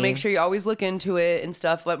free. So make sure you always look into it and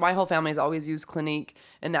stuff. But my whole family's always used Clinique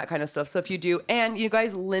and that kind of stuff. So if you do, and you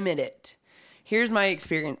guys limit it. Here's my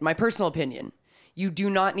experience, my personal opinion. You do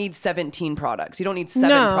not need 17 products. You don't need 7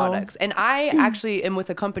 No. products. And I actually am with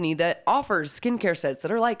a company that offers skincare sets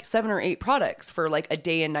that are like 7 or 8 products for like a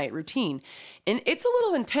day and night routine. And it's a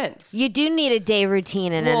little intense. You do need a day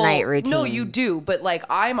routine and a Well, night routine. No, you do, but like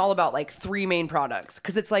I'm all about like 3 main products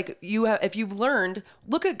because it's like if you've learned,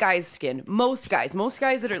 look at guys' skin. Most guys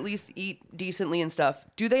that at least eat decently and stuff,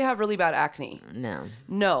 do they have really bad acne? No.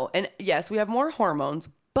 No. And yes, we have more hormones,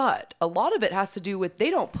 but a lot of it has to do with they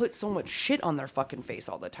don't put so much shit on their fucking face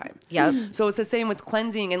all the time. Yep. So it's the same with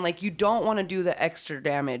cleansing, and like you don't want to do the extra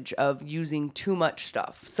damage of using too much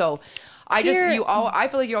stuff. So I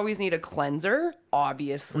feel like you always need a cleanser,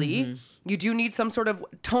 obviously. You do need some sort of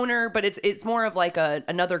toner, but it's more of like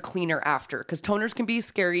another cleaner after, because toners can be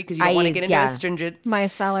scary because you don't want to get into astringents.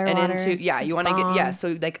 Micellar and water into you want to get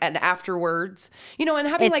so like and afterwards, and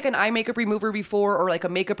having like an eye makeup remover before, or like a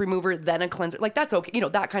makeup remover then a cleanser, like that's okay,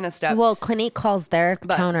 that kind of stuff. Well, Clinique calls their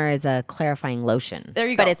toner as a clarifying lotion. There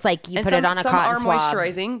you go. But it's like you And put it on a some cotton are swab.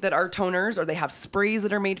 moisturizing that are toners, or they have sprays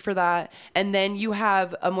that are made for that. And then you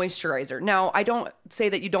have a moisturizer. Now, I don't say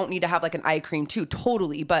that you don't need to have like an eye cream too,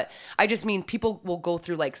 totally. But I just mean people will go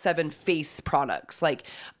through like 7 face products, like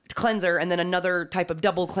cleanser and then another type of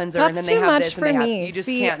double cleanser. That's and then too they have much this for and they me. have, you just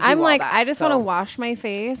See, can't do I'm all like, that. I just So- want to wash my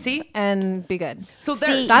face See? and be good. So See,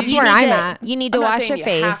 there, That's you where need I'm to- at. You need to I'm not wash your saying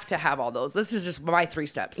face. you have to have all those. This is just my 3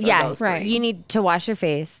 steps. of Yeah, those right. 3. You need to wash your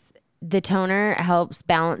face. The toner helps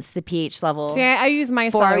balance the pH level. See, I use my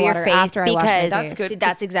for your water face after I wash my because face. That's good. See,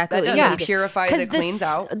 that's exactly that what does. you It need to do. purifies, 'Cause it cleans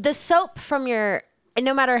out. The soap from your,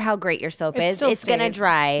 no matter how great your soap It is, still it's gonna stays.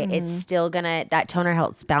 dry. It's still gonna, that toner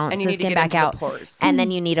helps balance And you the need to skin get back into the out. pores. And then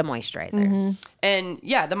you need a moisturizer. And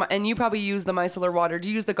yeah, and you probably use the micellar water. Do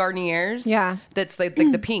you use the Garnier's? Yeah. That's like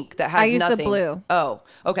the pink that has I use the nothing. blue. Oh,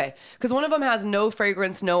 okay. Because one of them has no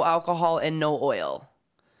fragrance, no alcohol, and no oil.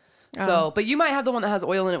 So, but you might have the one that has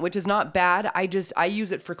oil in it, which is not bad. I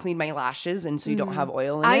use it for clean my lashes, and so you don't have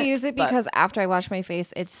oil in it. I use it but- because after I wash my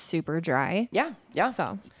face, it's super dry. yeah.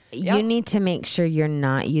 So You need to make sure you're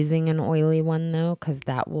not using an oily one though, because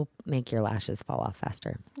that will make your lashes fall off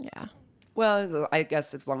faster. yeah. Well, I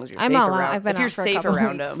guess as long as you're I'm safe not- around. I've been If you're out for a safe couple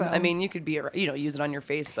around weeks, them, so. I mean, you could be, use it on your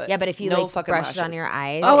face, but Yeah, but if you no like fucking brush it on lashes. your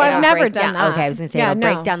eyes, Oh, I've it'll never break done down. that. Okay, I was gonna say Yeah, it'll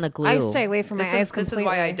break no. down the glue. I stay away from my eyes This is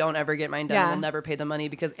why I completely. don't ever get mine done Yeah. and will never pay the money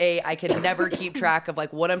because I can never keep track of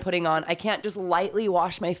like what I'm putting on. I can't just lightly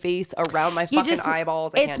wash my face around my fucking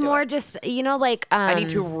eyeballs. It's more just like I need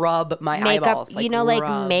to rub my makeup. eyeballs. Like, like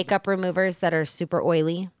rub. makeup removers that are super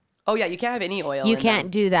oily. Oh yeah, you can't have any oil. You in can't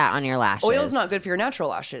them. do that on your lashes. Oil's not good for your natural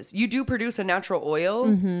lashes. You do produce a natural oil,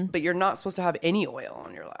 but you're not supposed to have any oil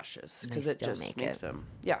on your lashes because it still just make makes it. them.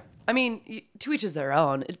 Yeah, I mean, to each is their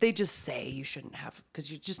own. They just say you shouldn't have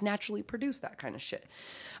because you just naturally produce that kind of shit.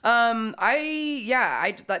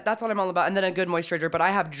 That's what I'm all about. And then a good moisturizer, but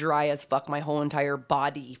I have dry as fuck. My whole entire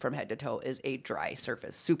body from head to toe is a dry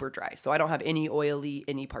surface, super dry. So I don't have any oily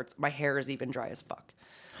any parts. My hair is even dry as fuck.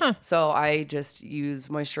 So I just use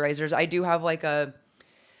moisturizers. I do have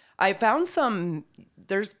I found some,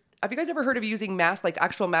 have you guys ever heard of using masks, like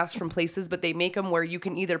actual masks from places, but they make them where you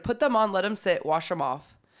can either put them on, let them sit, wash them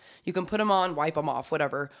off. You can put them on, wipe them off,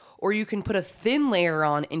 whatever. Or you can put a thin layer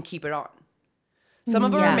on and keep it on. Some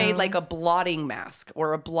of them are made like a blotting mask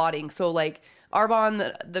or a blotting. So like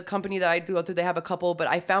Arbonne, the company that I go through, they have a couple, but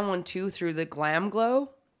I found one too through the Glam Glow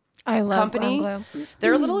I love company. Glam Glow.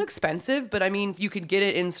 They're a little expensive, but I mean, you could get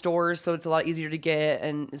it in stores, so it's a lot easier to get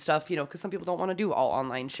and stuff, because some people don't want to do all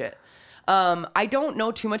online shit. I don't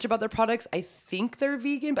know too much about their products. I think they're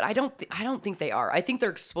vegan, but I don't think they are. I think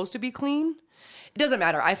they're supposed to be clean. It doesn't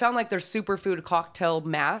matter. I found like their superfood cocktail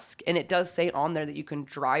mask, and it does say on there that you can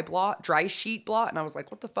dry sheet blot, and I was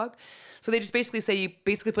like, what the fuck? So they just basically say you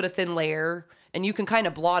basically put a thin layer, and you can kind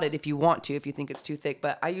of blot it if you want to, if you think it's too thick.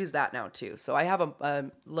 But I use that now too. So I have a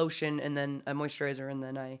lotion and then a moisturizer, and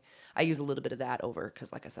then I use a little bit of that over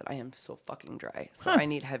because, like I said, I am so fucking dry. So I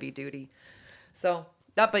need heavy duty. So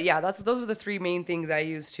those are the 3 main things I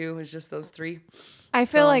use too. Is just those 3. I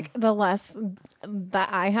feel like the less that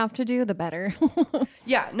I have to do, the better.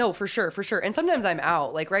 Yeah, no, for sure. And sometimes I'm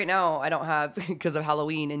out. Like right now, I don't have because of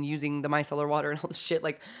Halloween and using the micellar water and all this shit.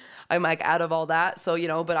 Like I'm like out of all that. So,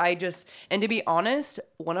 but and to be honest,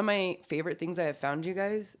 one of my favorite things I have found, you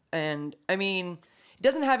guys, and I mean, it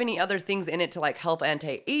doesn't have any other things in it to like help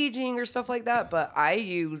anti-aging or stuff like that, but I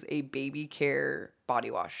use a baby care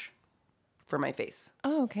body wash for my face.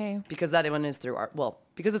 Oh, okay. Because that one is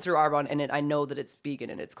because it's through Arbonne and I know that it's vegan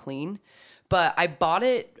and it's clean. But I bought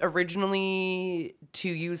it originally to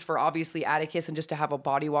use for obviously Atticus and just to have a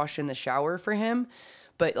body wash in the shower for him.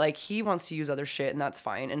 But like he wants to use other shit and that's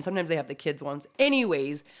fine. And sometimes they have the kids ones.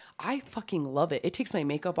 Anyways, I fucking love it. It takes my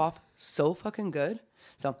makeup off so fucking good.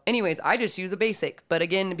 So anyways, I just use a basic, but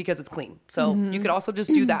again, because it's clean. So you could also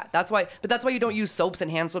just do that. That's why you don't use soaps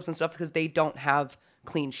and hand soaps and stuff because they don't have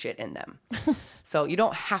clean shit in them. So you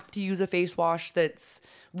don't have to use a face wash that's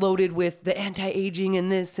loaded with the anti-aging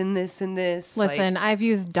and this and this and this. Listen, I've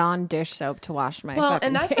used Dawn dish soap to wash my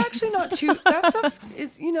and that's face. actually not too, that stuff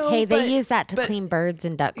is, Hey, they use that to clean birds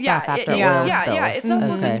and ducks off after oil yeah. spills. It's not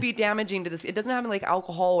supposed to be damaging to this. It doesn't have like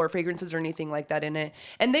alcohol or fragrances or anything like that in it.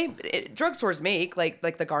 And drugstores make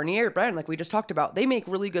like the Garnier brand, like we just talked about. They make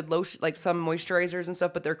really good lotion, like some moisturizers and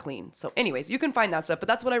stuff, but they're clean. So, anyways, you can find that stuff. But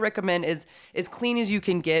that's what I recommend is as clean as you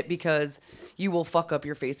can get because you will fuck up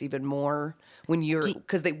your face even more when you're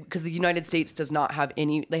because the United States does not have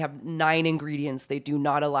any. They have 9 ingredients they do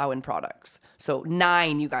not allow in products. So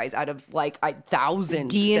 9, you guys, out of like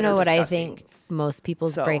thousands. Do you that know are what disgusting. I think most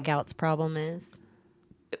people's So- breakouts problem is?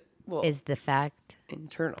 Well, Is the fact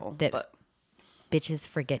internal, that but bitches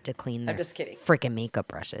forget to clean their just kidding. freaking makeup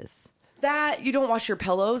brushes. that you don't wash your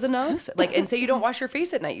pillows enough, like, and say you don't wash your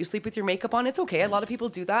face at night, you sleep with your makeup on, it's okay. A lot of people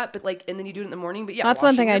do that, but like, and then you do it in the morning. But yeah, That's one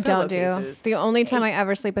washing thing your I don't do. pillowcases. The only time I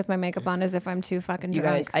ever sleep with my makeup on is if I'm too fucking You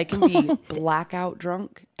drunk. guys, I can be blackout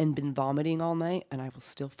drunk and been vomiting all night, and I will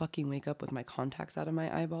still fucking wake up with my contacts out of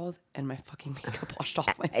my eyeballs and my fucking makeup washed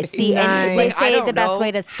off my face. See, and they Like, I say don't the best know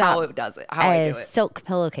way to stop how it does it, how I do it silk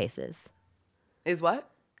pillowcases. is what?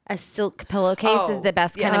 A silk pillowcase is the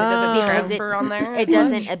best kind yeah, of. it doesn't because transfer on there. It as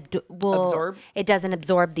doesn't much? Absorb? It doesn't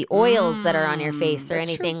absorb the oils that are on your face or that's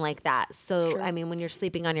anything true. like that. So I mean, when you're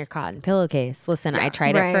sleeping on your cotton pillowcase, listen, I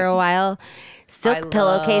tried Right. it for a while. I Silk love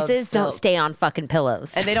pillowcases don't silk. stay on fucking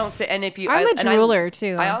pillows. And they don't say. And if you, I'm a and I- drooler,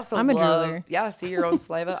 too. I also I'm a love. drooler. Yeah, see your own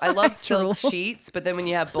saliva. I love silk drool. sheets, but then when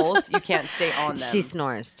you have both, you can't stay on them. She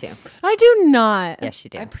snores too. I do not. Yes, she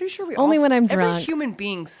do. I'm pretty sure we Only all, when I'm every drunk. human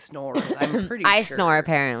being snores. I'm pretty. I sure. snore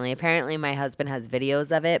apparently. Apparently, my husband has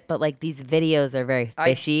videos of it, but like these videos are very I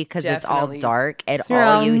fishy because it's all definitely dark and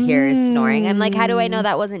all you Sure. hear is snoring. I'm like, how do I know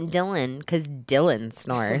that wasn't Dylan? Because Dylan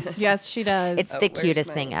snores. Yes, she does. It's the where's cutest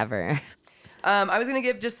my- thing ever. I was gonna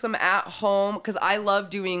give just some at home because I love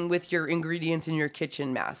doing with your ingredients in your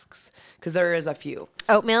kitchen masks because there is a few.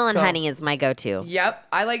 Oatmeal and So- honey is my go-to. Yep.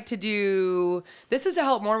 I like to do this is to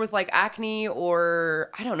help more with like acne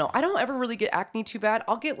or I don't know. I don't ever really get acne too bad.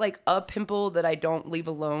 I'll get like a pimple that I don't leave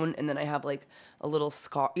alone and then I have like a little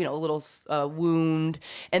scar, a little wound.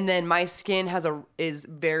 And then my skin is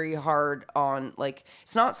very hard on like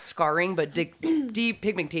it's not scarring but deep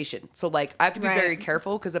pigmentation. So like I have to be very Right.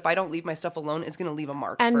 careful because if I don't leave my stuff alone, it's going to leave a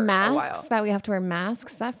mark and for a masks while. that we have to wear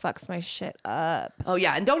masks. That fucks my shit up. Oh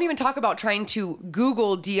yeah, and don't even talk about trying to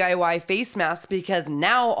Google DIY face masks because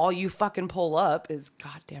now all you fucking pull up is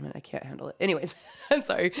God damn it, I can't handle it. Anyways, I'm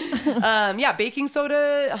sorry. Yeah, baking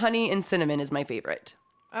soda, honey, and cinnamon is my favorite.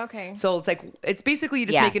 Okay. So it's basically you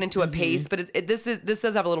just Yeah. make it into a paste, but this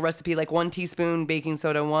does have a little recipe like 1 teaspoon baking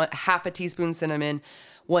soda, half a teaspoon cinnamon,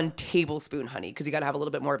 1 tablespoon honey because you got to have a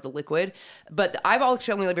little bit more of the liquid. But I've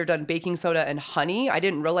actually only ever done baking soda and honey. I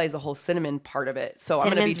didn't realize the whole cinnamon part of it. So I'm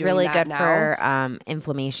going to be Cinnamon's doing really that good now. for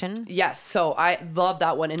inflammation. Yes, so I love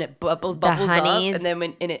that one, and it bubbles up, honeys- and then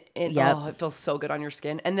it Yep. it feels so good on your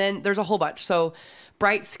skin. And then there's a whole bunch. So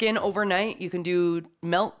bright skin overnight, you can do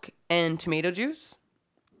milk and tomato juice.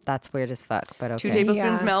 That's weird as fuck, but okay. 2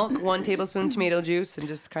 tablespoons Yeah. milk, 1 tablespoon tomato juice, and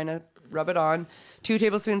just kind of rub it on. 2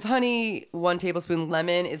 tablespoons honey, 1 tablespoon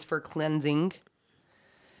lemon is for cleansing.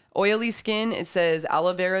 Oily skin, it says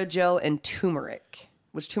aloe vera gel and turmeric,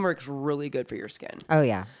 which turmeric is really good for your skin. Oh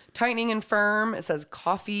yeah. Tightening and firm, it says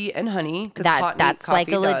coffee and honey because That's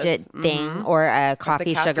like a legit thing, or a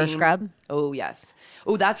coffee sugar caffeine. scrub. Oh yes.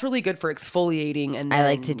 Oh, that's really good for exfoliating and I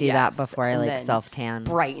like then- to do that yes, before I and like then self-tan.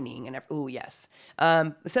 brightening and oh yes.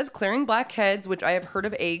 It says clearing blackheads, which I have heard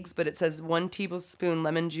of eggs, but it says 1 tablespoon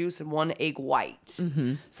lemon juice and 1 egg white.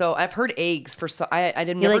 Mm-hmm. So I've heard eggs for so I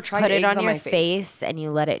didn't You never like try put eggs it on your my face and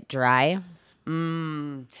you let it dry.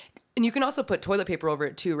 And you can also put toilet paper over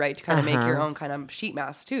it too, right? To kind of make your Uh-huh. own kind of sheet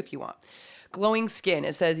mask too if you want. Glowing skin.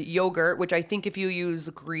 It says yogurt, which I think if you use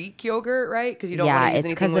Greek yogurt, right? Because you don't Yeah, want to use it's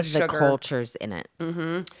anything because with of the sugar. cultures in it.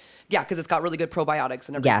 Yeah, because it's got really good probiotics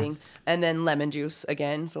and Yeah. everything. And then lemon juice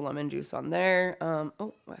again. So lemon juice on there.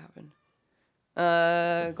 Oh, what happened?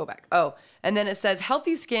 Go back. Oh, and then it says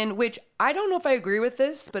healthy skin, which I don't know if I agree with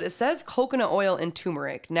this, but it says coconut oil and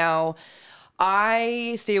turmeric. Now,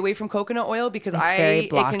 I stay away from coconut oil because very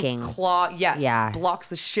it blocking. can clog. Yes, Yeah. blocks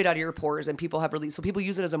the shit out of your pores, and people have so people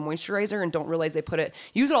use it as a moisturizer and don't realize they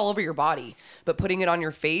use it all over your body, but putting it on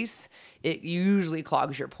your face, it usually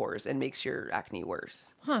clogs your pores and makes your acne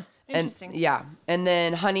worse. Huh. Interesting. And, yeah, and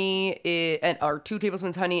then honey, or 2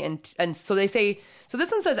 tablespoons honey, and so they say. So this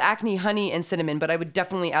one says acne, honey, and cinnamon, but I would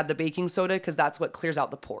definitely add the baking soda because that's what clears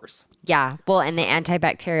out the pores. Yeah. Well, and the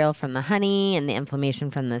antibacterial from the honey and the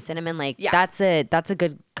inflammation from the cinnamon, like Yeah. that's a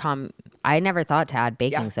good I never thought to add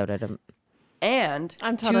baking Yeah. soda to. And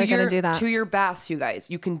I'm totally gonna do that. To your baths, you guys,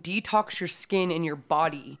 you can detox your skin and your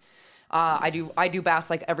body. I do baths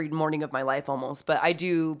like every morning of my life almost, but I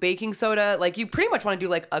do baking soda. Like you pretty much want to do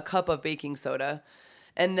like a cup of baking soda,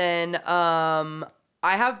 and then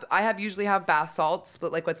I usually have bath salts,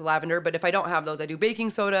 but like with lavender. But if I don't have those, I do baking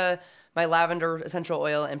soda, my lavender essential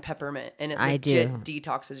oil, and peppermint, and it I legit do.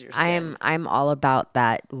 detoxes your skin. I'm all about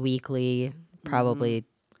that weekly, probably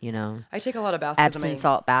you know. I take a lot of baths because of Epsom my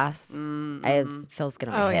salt baths. It feels good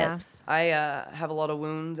on my yeah. hips. I have a lot of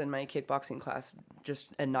wounds, and my kickboxing class just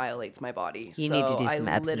annihilates my body. You need to do some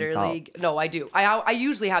Epsom salt. No, I do. I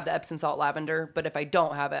usually have the Epsom salt lavender, but if I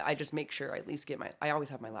don't have it, I just make sure I at least get I always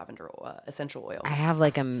have my lavender essential oil. I have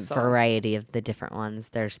like a variety of the different ones.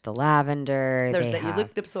 There's the lavender. There's the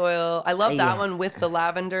eucalyptus oil. I love that one with the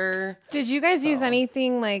lavender. Did you guys use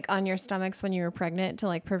anything like on your stomachs when you were pregnant to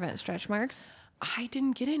like prevent stretch marks? I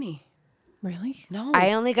didn't get any. Really? No.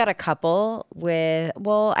 I only got a couple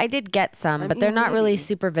I did get some, but they're not really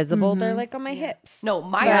super visible. They're like on my hips. No,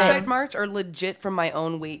 my stretch marks are legit from my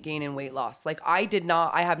own weight gain and weight loss. Like I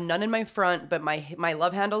have none in my front, but my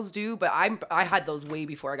love handles do. But I had those way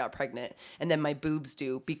before I got pregnant, and then my boobs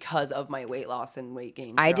do because of my weight loss and weight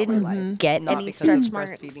gain. I throughout my didn't life. get Not any because stretch of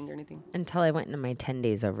marks breastfeeding or anything. until I went into my 10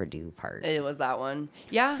 days overdue part. It was that one.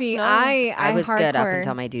 Yeah. See, no. I was good up hardcore-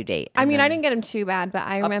 until my due date. I and mean, I then- didn't get them too bad, but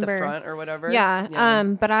I up remember. the front or whatever. Yeah.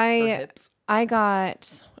 But I hips. I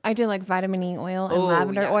did like vitamin E oil and Oh,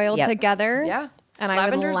 lavender yes. oil Yep. together. Yeah. And I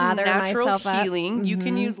Lavender's would lather natural myself up. healing. You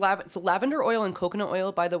can use lavender oil and coconut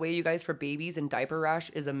oil, by the way, you guys, for babies and diaper rash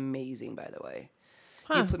is amazing, by the way.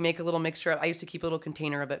 You make a little mixture. I used to keep a little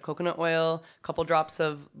container of it, coconut oil, a couple drops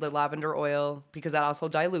of the lavender oil, because that also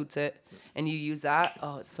dilutes it. And you use that.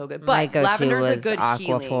 Oh, it's so good. My But go-to lavender's was a good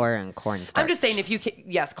healing. Aquaphor and cornstarch. I'm just saying, if you can,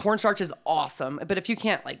 yes, cornstarch is awesome. But if you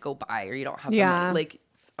can't like go buy or you don't have the Yeah. money, like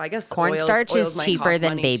I guess cornstarch oils is might cheaper cost than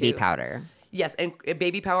money, baby too. powder. Yes, and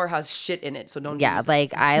baby powder has shit in it, so don't. Yeah, use it.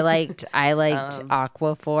 like I liked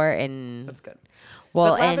Aquaphor and That's good.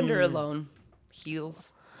 well, But lavender and alone heals.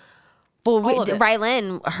 well, all of it.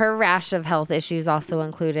 Rylan, her rash of health issues also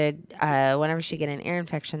included whenever she get an ear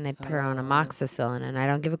infection, they'd put her on amoxicillin, and I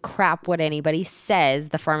don't give a crap what anybody says.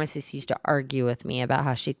 The pharmacist used to argue with me about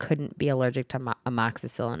how she couldn't be allergic to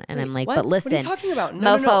amoxicillin, and I'm like, what? but listen, What are you talking about?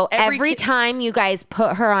 No, mofo, no, no. every time you guys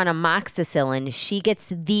put her on amoxicillin, she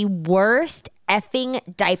gets the worst effing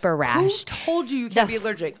diaper Who rash. told you you can't be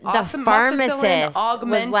allergic? The pharmacist was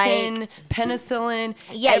Augmentin, like, penicillin.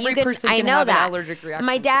 yeah, every you can, person I can know have that. an allergic reaction.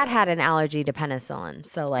 My to dad this. had an allergy to penicillin,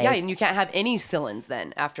 so like, Yeah, and you can't have any psyllins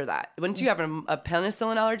then after that. Once you have a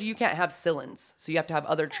penicillin allergy, you can't have psyllins. So you have to have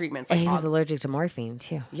other treatments. Like he was allergic to morphine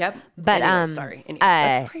too. Yep. But Anyways, sorry. Anyway,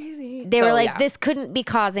 that's crazy. They were So, like, yeah. this couldn't be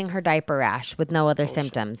causing her diaper rash with no other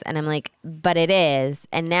symptoms, and I'm like, but it is.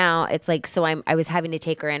 And now it's like, so I was having to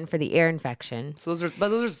take her in for the ear infection. So those are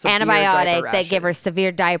severe diaper Antibiotic that gave her rashes.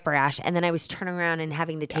 severe diaper rash, and then I was turning around and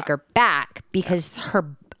having to take her back because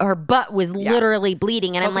her butt was literally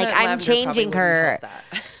bleeding, and I'm like, Coconut I'm lavender probably changing wouldn't her.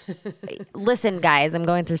 help that. Listen, guys, I'm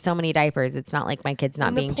going through so many diapers. It's not like my kid's not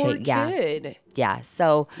And the being poor changed. Yeah, kid. yeah.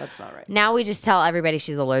 So That's not right. now we just tell everybody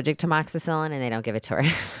she's allergic to amoxicillin, and they don't give it to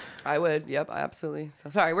her. I would. Yep, absolutely. So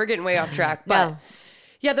sorry, we're getting way off track. But No.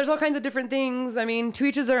 yeah, there's all kinds of different things. I mean, to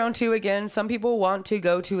each his their own too. Again, some people want to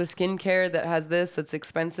go to a skincare that has this, that's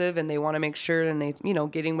expensive, and they want to make sure and they,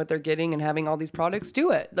 getting what they're getting and having all these products.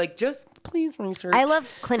 Do it. Like, just please research. I love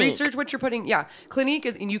Clinique. Research what you're putting. Yeah, Clinique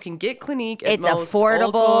is, and you can get Clinique at It's most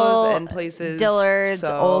affordable. Ultas and places. Dillard's,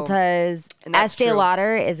 So- Ulta's. And that's Estee true.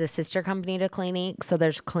 Lauder is a sister company to Clinique. So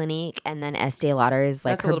there's Clinique, and then Estee Lauder is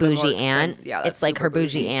like That's a her little bit more bougie aunt. expensive. Yeah, that's it's like super her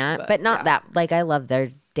bougie bougie, aunt, but not yeah. that. Like, I love their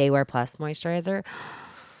Daywear Plus moisturizer.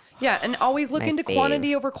 Yeah, and always look My into fave.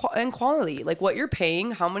 quantity over and quality. Like what you're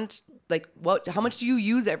paying, how much do you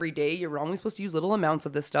use every day? You're only supposed to use little amounts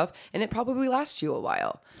of this stuff, and it probably lasts you a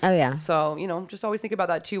while. Oh yeah. So, just always think about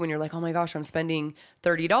that too when you're like, oh my gosh, I'm spending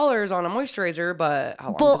 $30 on a moisturizer, but how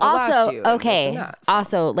long Well, does it last also, you? And this okay. and that. So,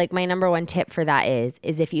 Also, like my number one tip for that is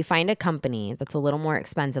if you find a company that's a little more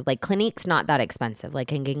expensive, like Clinique's not that expensive.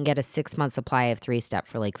 Like you can get a 6-month supply of 3-step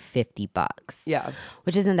for like $50, yeah.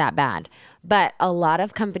 which isn't that bad. But a lot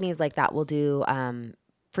of companies like that will do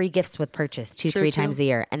free gifts with purchase 2-3 times a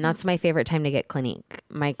year, and that's my favorite time to get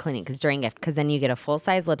my Clinique is during gift, because then you get a full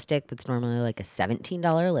size lipstick that's normally like a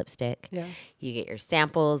 $17 lipstick. Yeah. You get your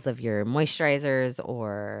samples of your moisturizers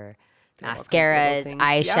or have all kinds of mascaras, little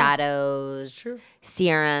things. Yeah. eyeshadows, true.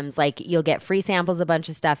 serums. Like you'll get free samples, a bunch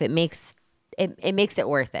of stuff. It makes it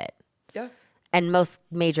worth it. Yeah. And most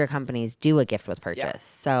major companies do a gift with purchase.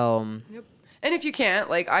 So Yep. And if you can't,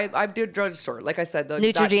 like I did drugstore, like I said,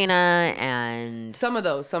 Neutrogena and some of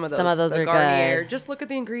those Some of those the are Garnier. good. Just look at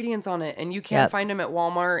the ingredients on it, and you can Yep. find them at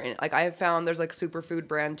Walmart. And like I have found, there's like Superfood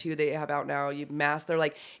brand too. They have out now. You mask, they're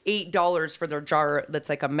like $8 for their jar. That's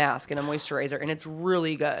like a mask and a moisturizer, and it's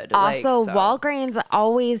really good. also, so. Walgreens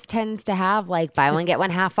always tends to have like buy one get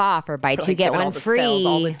one half off, or buy two Like, get giving all one the free. sales,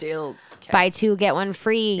 all the deals. Okay. Buy two get one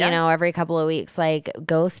free. Yeah. You know, every couple of weeks. Like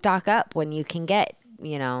go stock up when you can get.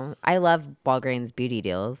 I love Walgreens beauty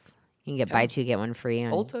deals. You can get buy two, get one free.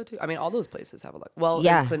 On, Ulta too. I mean, all those places have a lot. Well,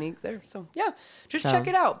 Yeah. and Clinique there. So yeah, just check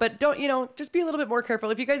it out. But don't, just be a little bit more careful.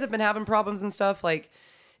 If you guys have been having problems and stuff, like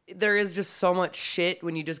there is just so much shit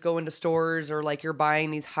when you just go into stores or like you're buying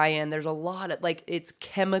these high end. There's a lot of like it's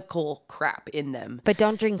chemical crap in them. but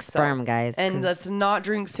don't drink sperm, guys. And 'cause let's not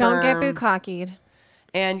drink sperm. Don't get bukkakied.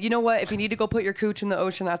 And you know what? If you need to go put your cooch in the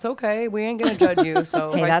ocean, that's okay. We ain't gonna judge you.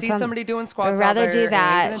 So Hey, if I that see sounds- somebody doing squats, I'd rather out do there,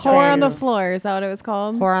 that. I ain't gonna Whore judge on the you. floor. Is that what it was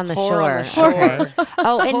called? whore on the Whore shore. on the shore. Okay.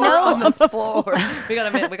 Oh, and Whore on no, the floor. We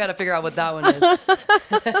gotta figure out what that one is.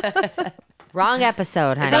 wrong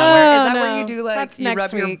episode, honey. Is that where no. you do like That's you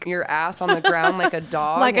next rub week. your ass on the ground like a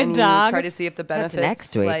dog, Like a and dog. you try to see if the benefits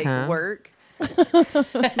next week, like huh? work.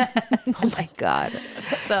 Oh my god.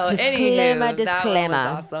 So Disclaimer, anywho, disclaimer. that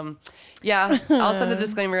one was awesome. Yeah, I'll send a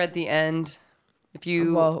disclaimer at the end. If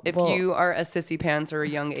you Well- you are a sissy pants or a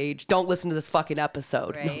young age, don't listen to this fucking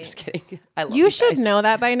episode. No, I'm Right. just kidding. I love You should guys. know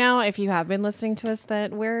that by now if you have been listening to us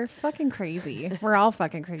that we're fucking crazy. We're all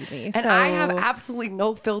fucking crazy. And so, I have absolutely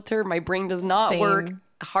no filter. My brain does not work Same.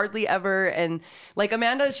 hardly ever. And like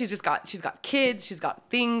Amanda, she's got kids, she's got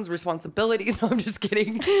things, responsibilities. No, I'm just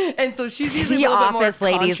kidding. And so she's usually The a little bit more office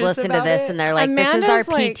ladies conscious listen to about this it. and they're like, "This is Amanda's our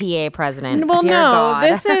like- PTA president." well, Dear no, God.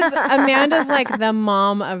 this is Amanda's like the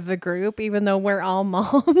mom of the group, even though we're all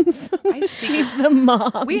moms. She's the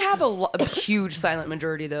mom. We have a huge silent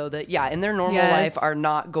majority though that in their normal Yes. life are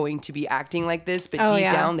not going to be acting like this, but Oh, deep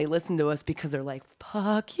yeah. down they listen to us because they're like,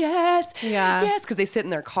 fuck yes. Yeah. Yes, because they sit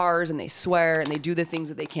in their cars and they swear and they do the things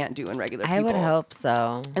that they can't do in regular people. I would hope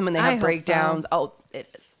so. And when they I have hope breakdowns, it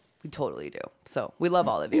is. We totally do. So we love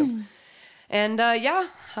all of you. And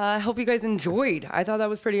I hope you guys enjoyed. I thought that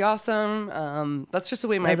was pretty awesome. That's just the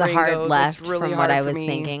way my There's a brain hard goes. left It's really from hard what I for was me.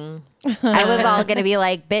 thinking. I was all gonna be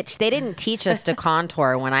like, "Bitch, they didn't teach us to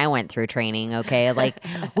contour when I went through training." Okay, like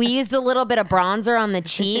we used a little bit of bronzer on the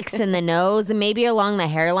cheeks and the nose and maybe along the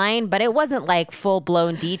hairline, but it wasn't like full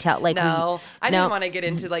blown detail. Like No, I no. didn't want to get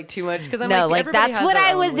into like too much because I'm No, like everybody that's has what their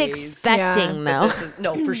I own was ways. expecting, Yeah. though. This is,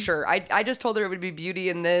 no, for sure. I just told her it would be beauty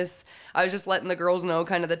in this. I was just letting the girls know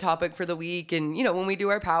kind of the topic for the week. And, when we do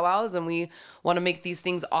our powwows and we want to make these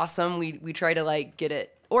things awesome, we try to like get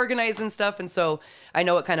it organized and stuff. And so I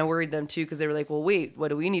know it kind of worried them too because they were like, well, wait, what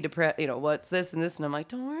do we need to prep? What's this and this? And I'm like,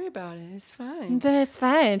 don't worry about it. It's fine. It's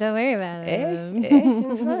fine. Don't worry about it.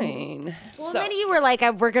 It's fine. Well, So- then you were like,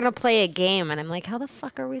 "We're gonna play a game," and I'm like, "How the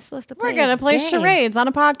fuck are we supposed to play?" We're gonna a play game? charades on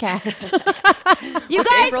a podcast. You Which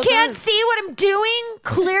guys April can't does. see what I'm doing.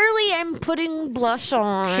 Clearly, I'm putting blush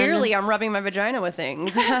on. Clearly, I'm rubbing my vagina with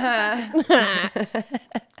things.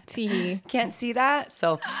 Tea. Can't see that.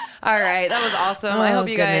 So, all right, that was awesome. I Oh, hope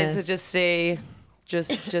you guys goodness. just stay,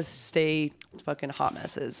 just stay fucking hot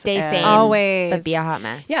messes. Stay And- sane, Always. but be a hot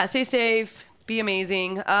mess. Yeah, stay safe. Be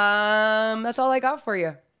amazing. That's all I got for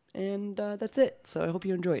you, and that's it. So I hope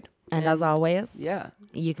you enjoyed. And as always, Yeah,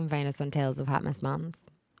 you can find us on Tales of Hot Mess Moms,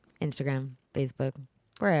 Instagram, Facebook,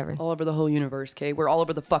 wherever. all over the whole universe. Okay, we're all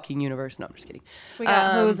over the fucking universe. No, I'm just kidding. We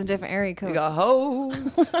got hoes in different area codes. We got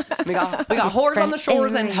hoes. we got whores on the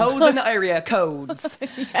shores and hoes in the area codes.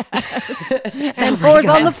 and whores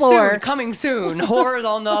on the And floor. soon, coming soon, whores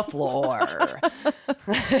on the floor.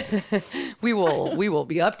 we will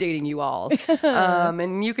be updating you all.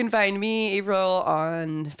 And you can find me, April,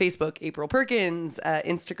 on Facebook, April Perkins,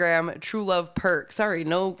 Instagram, True Love Perk. Sorry,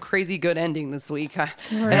 no crazy good ending this week. It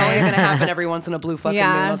only gonna happen every once in a blue fucking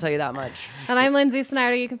moon. I'll tell you that much. And I'm Lindsay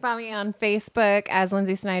Snyder. You can find me on Facebook as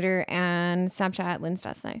Lindsay Snyder and Snapchat at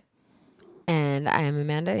Lindsay. And I am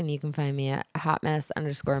Amanda, and you can find me at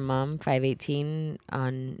hotmess_mom518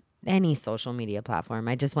 on any social media platform.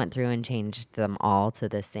 I just went through and changed them all to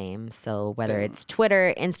the same. So whether it's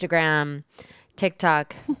Twitter, Instagram,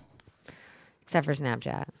 TikTok, except for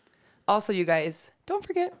Snapchat. Also, you guys, don't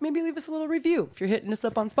forget, maybe leave us a little review if you're hitting us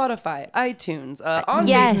up on Spotify, iTunes, on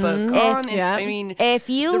Yes. Facebook, If- on yeah. I mean, If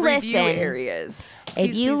you the listen, review areas. if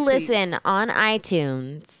Please, you please, listen please. on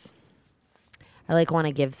iTunes, I want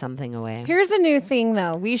to give something away. Here's a new thing,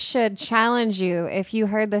 though. We should challenge you if you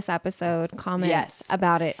heard this episode, comment Yes.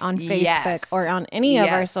 about it on Facebook Yes. or on any of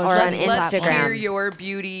our Yes. social Or on media Let's Instagram. hear platforms. your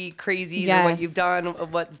beauty crazies or Yes. what you've done,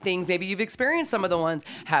 what things maybe you've experienced. Some of the ones.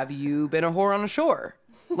 Have you been a whore on a shore?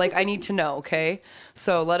 Like, I need to know. Okay,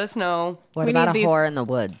 so let us know. What We about a need these- whore in the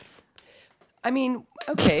woods? I mean,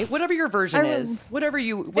 okay, whatever your version is, whatever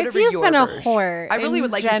you've your been a version. whore I really in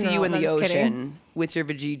would like to see you general, in the no, just ocean kidding. with your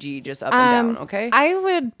vajiji just up and down. Okay, I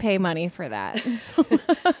would pay money for that.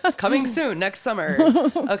 coming soon next summer.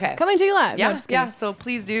 Okay, Coming to you live. No, yeah, just kidding. yeah. So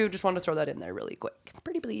please do. Just want to throw that in there really quick,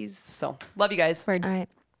 pretty please. So love you guys. Word. All right.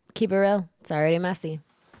 Keep it real. It's already messy.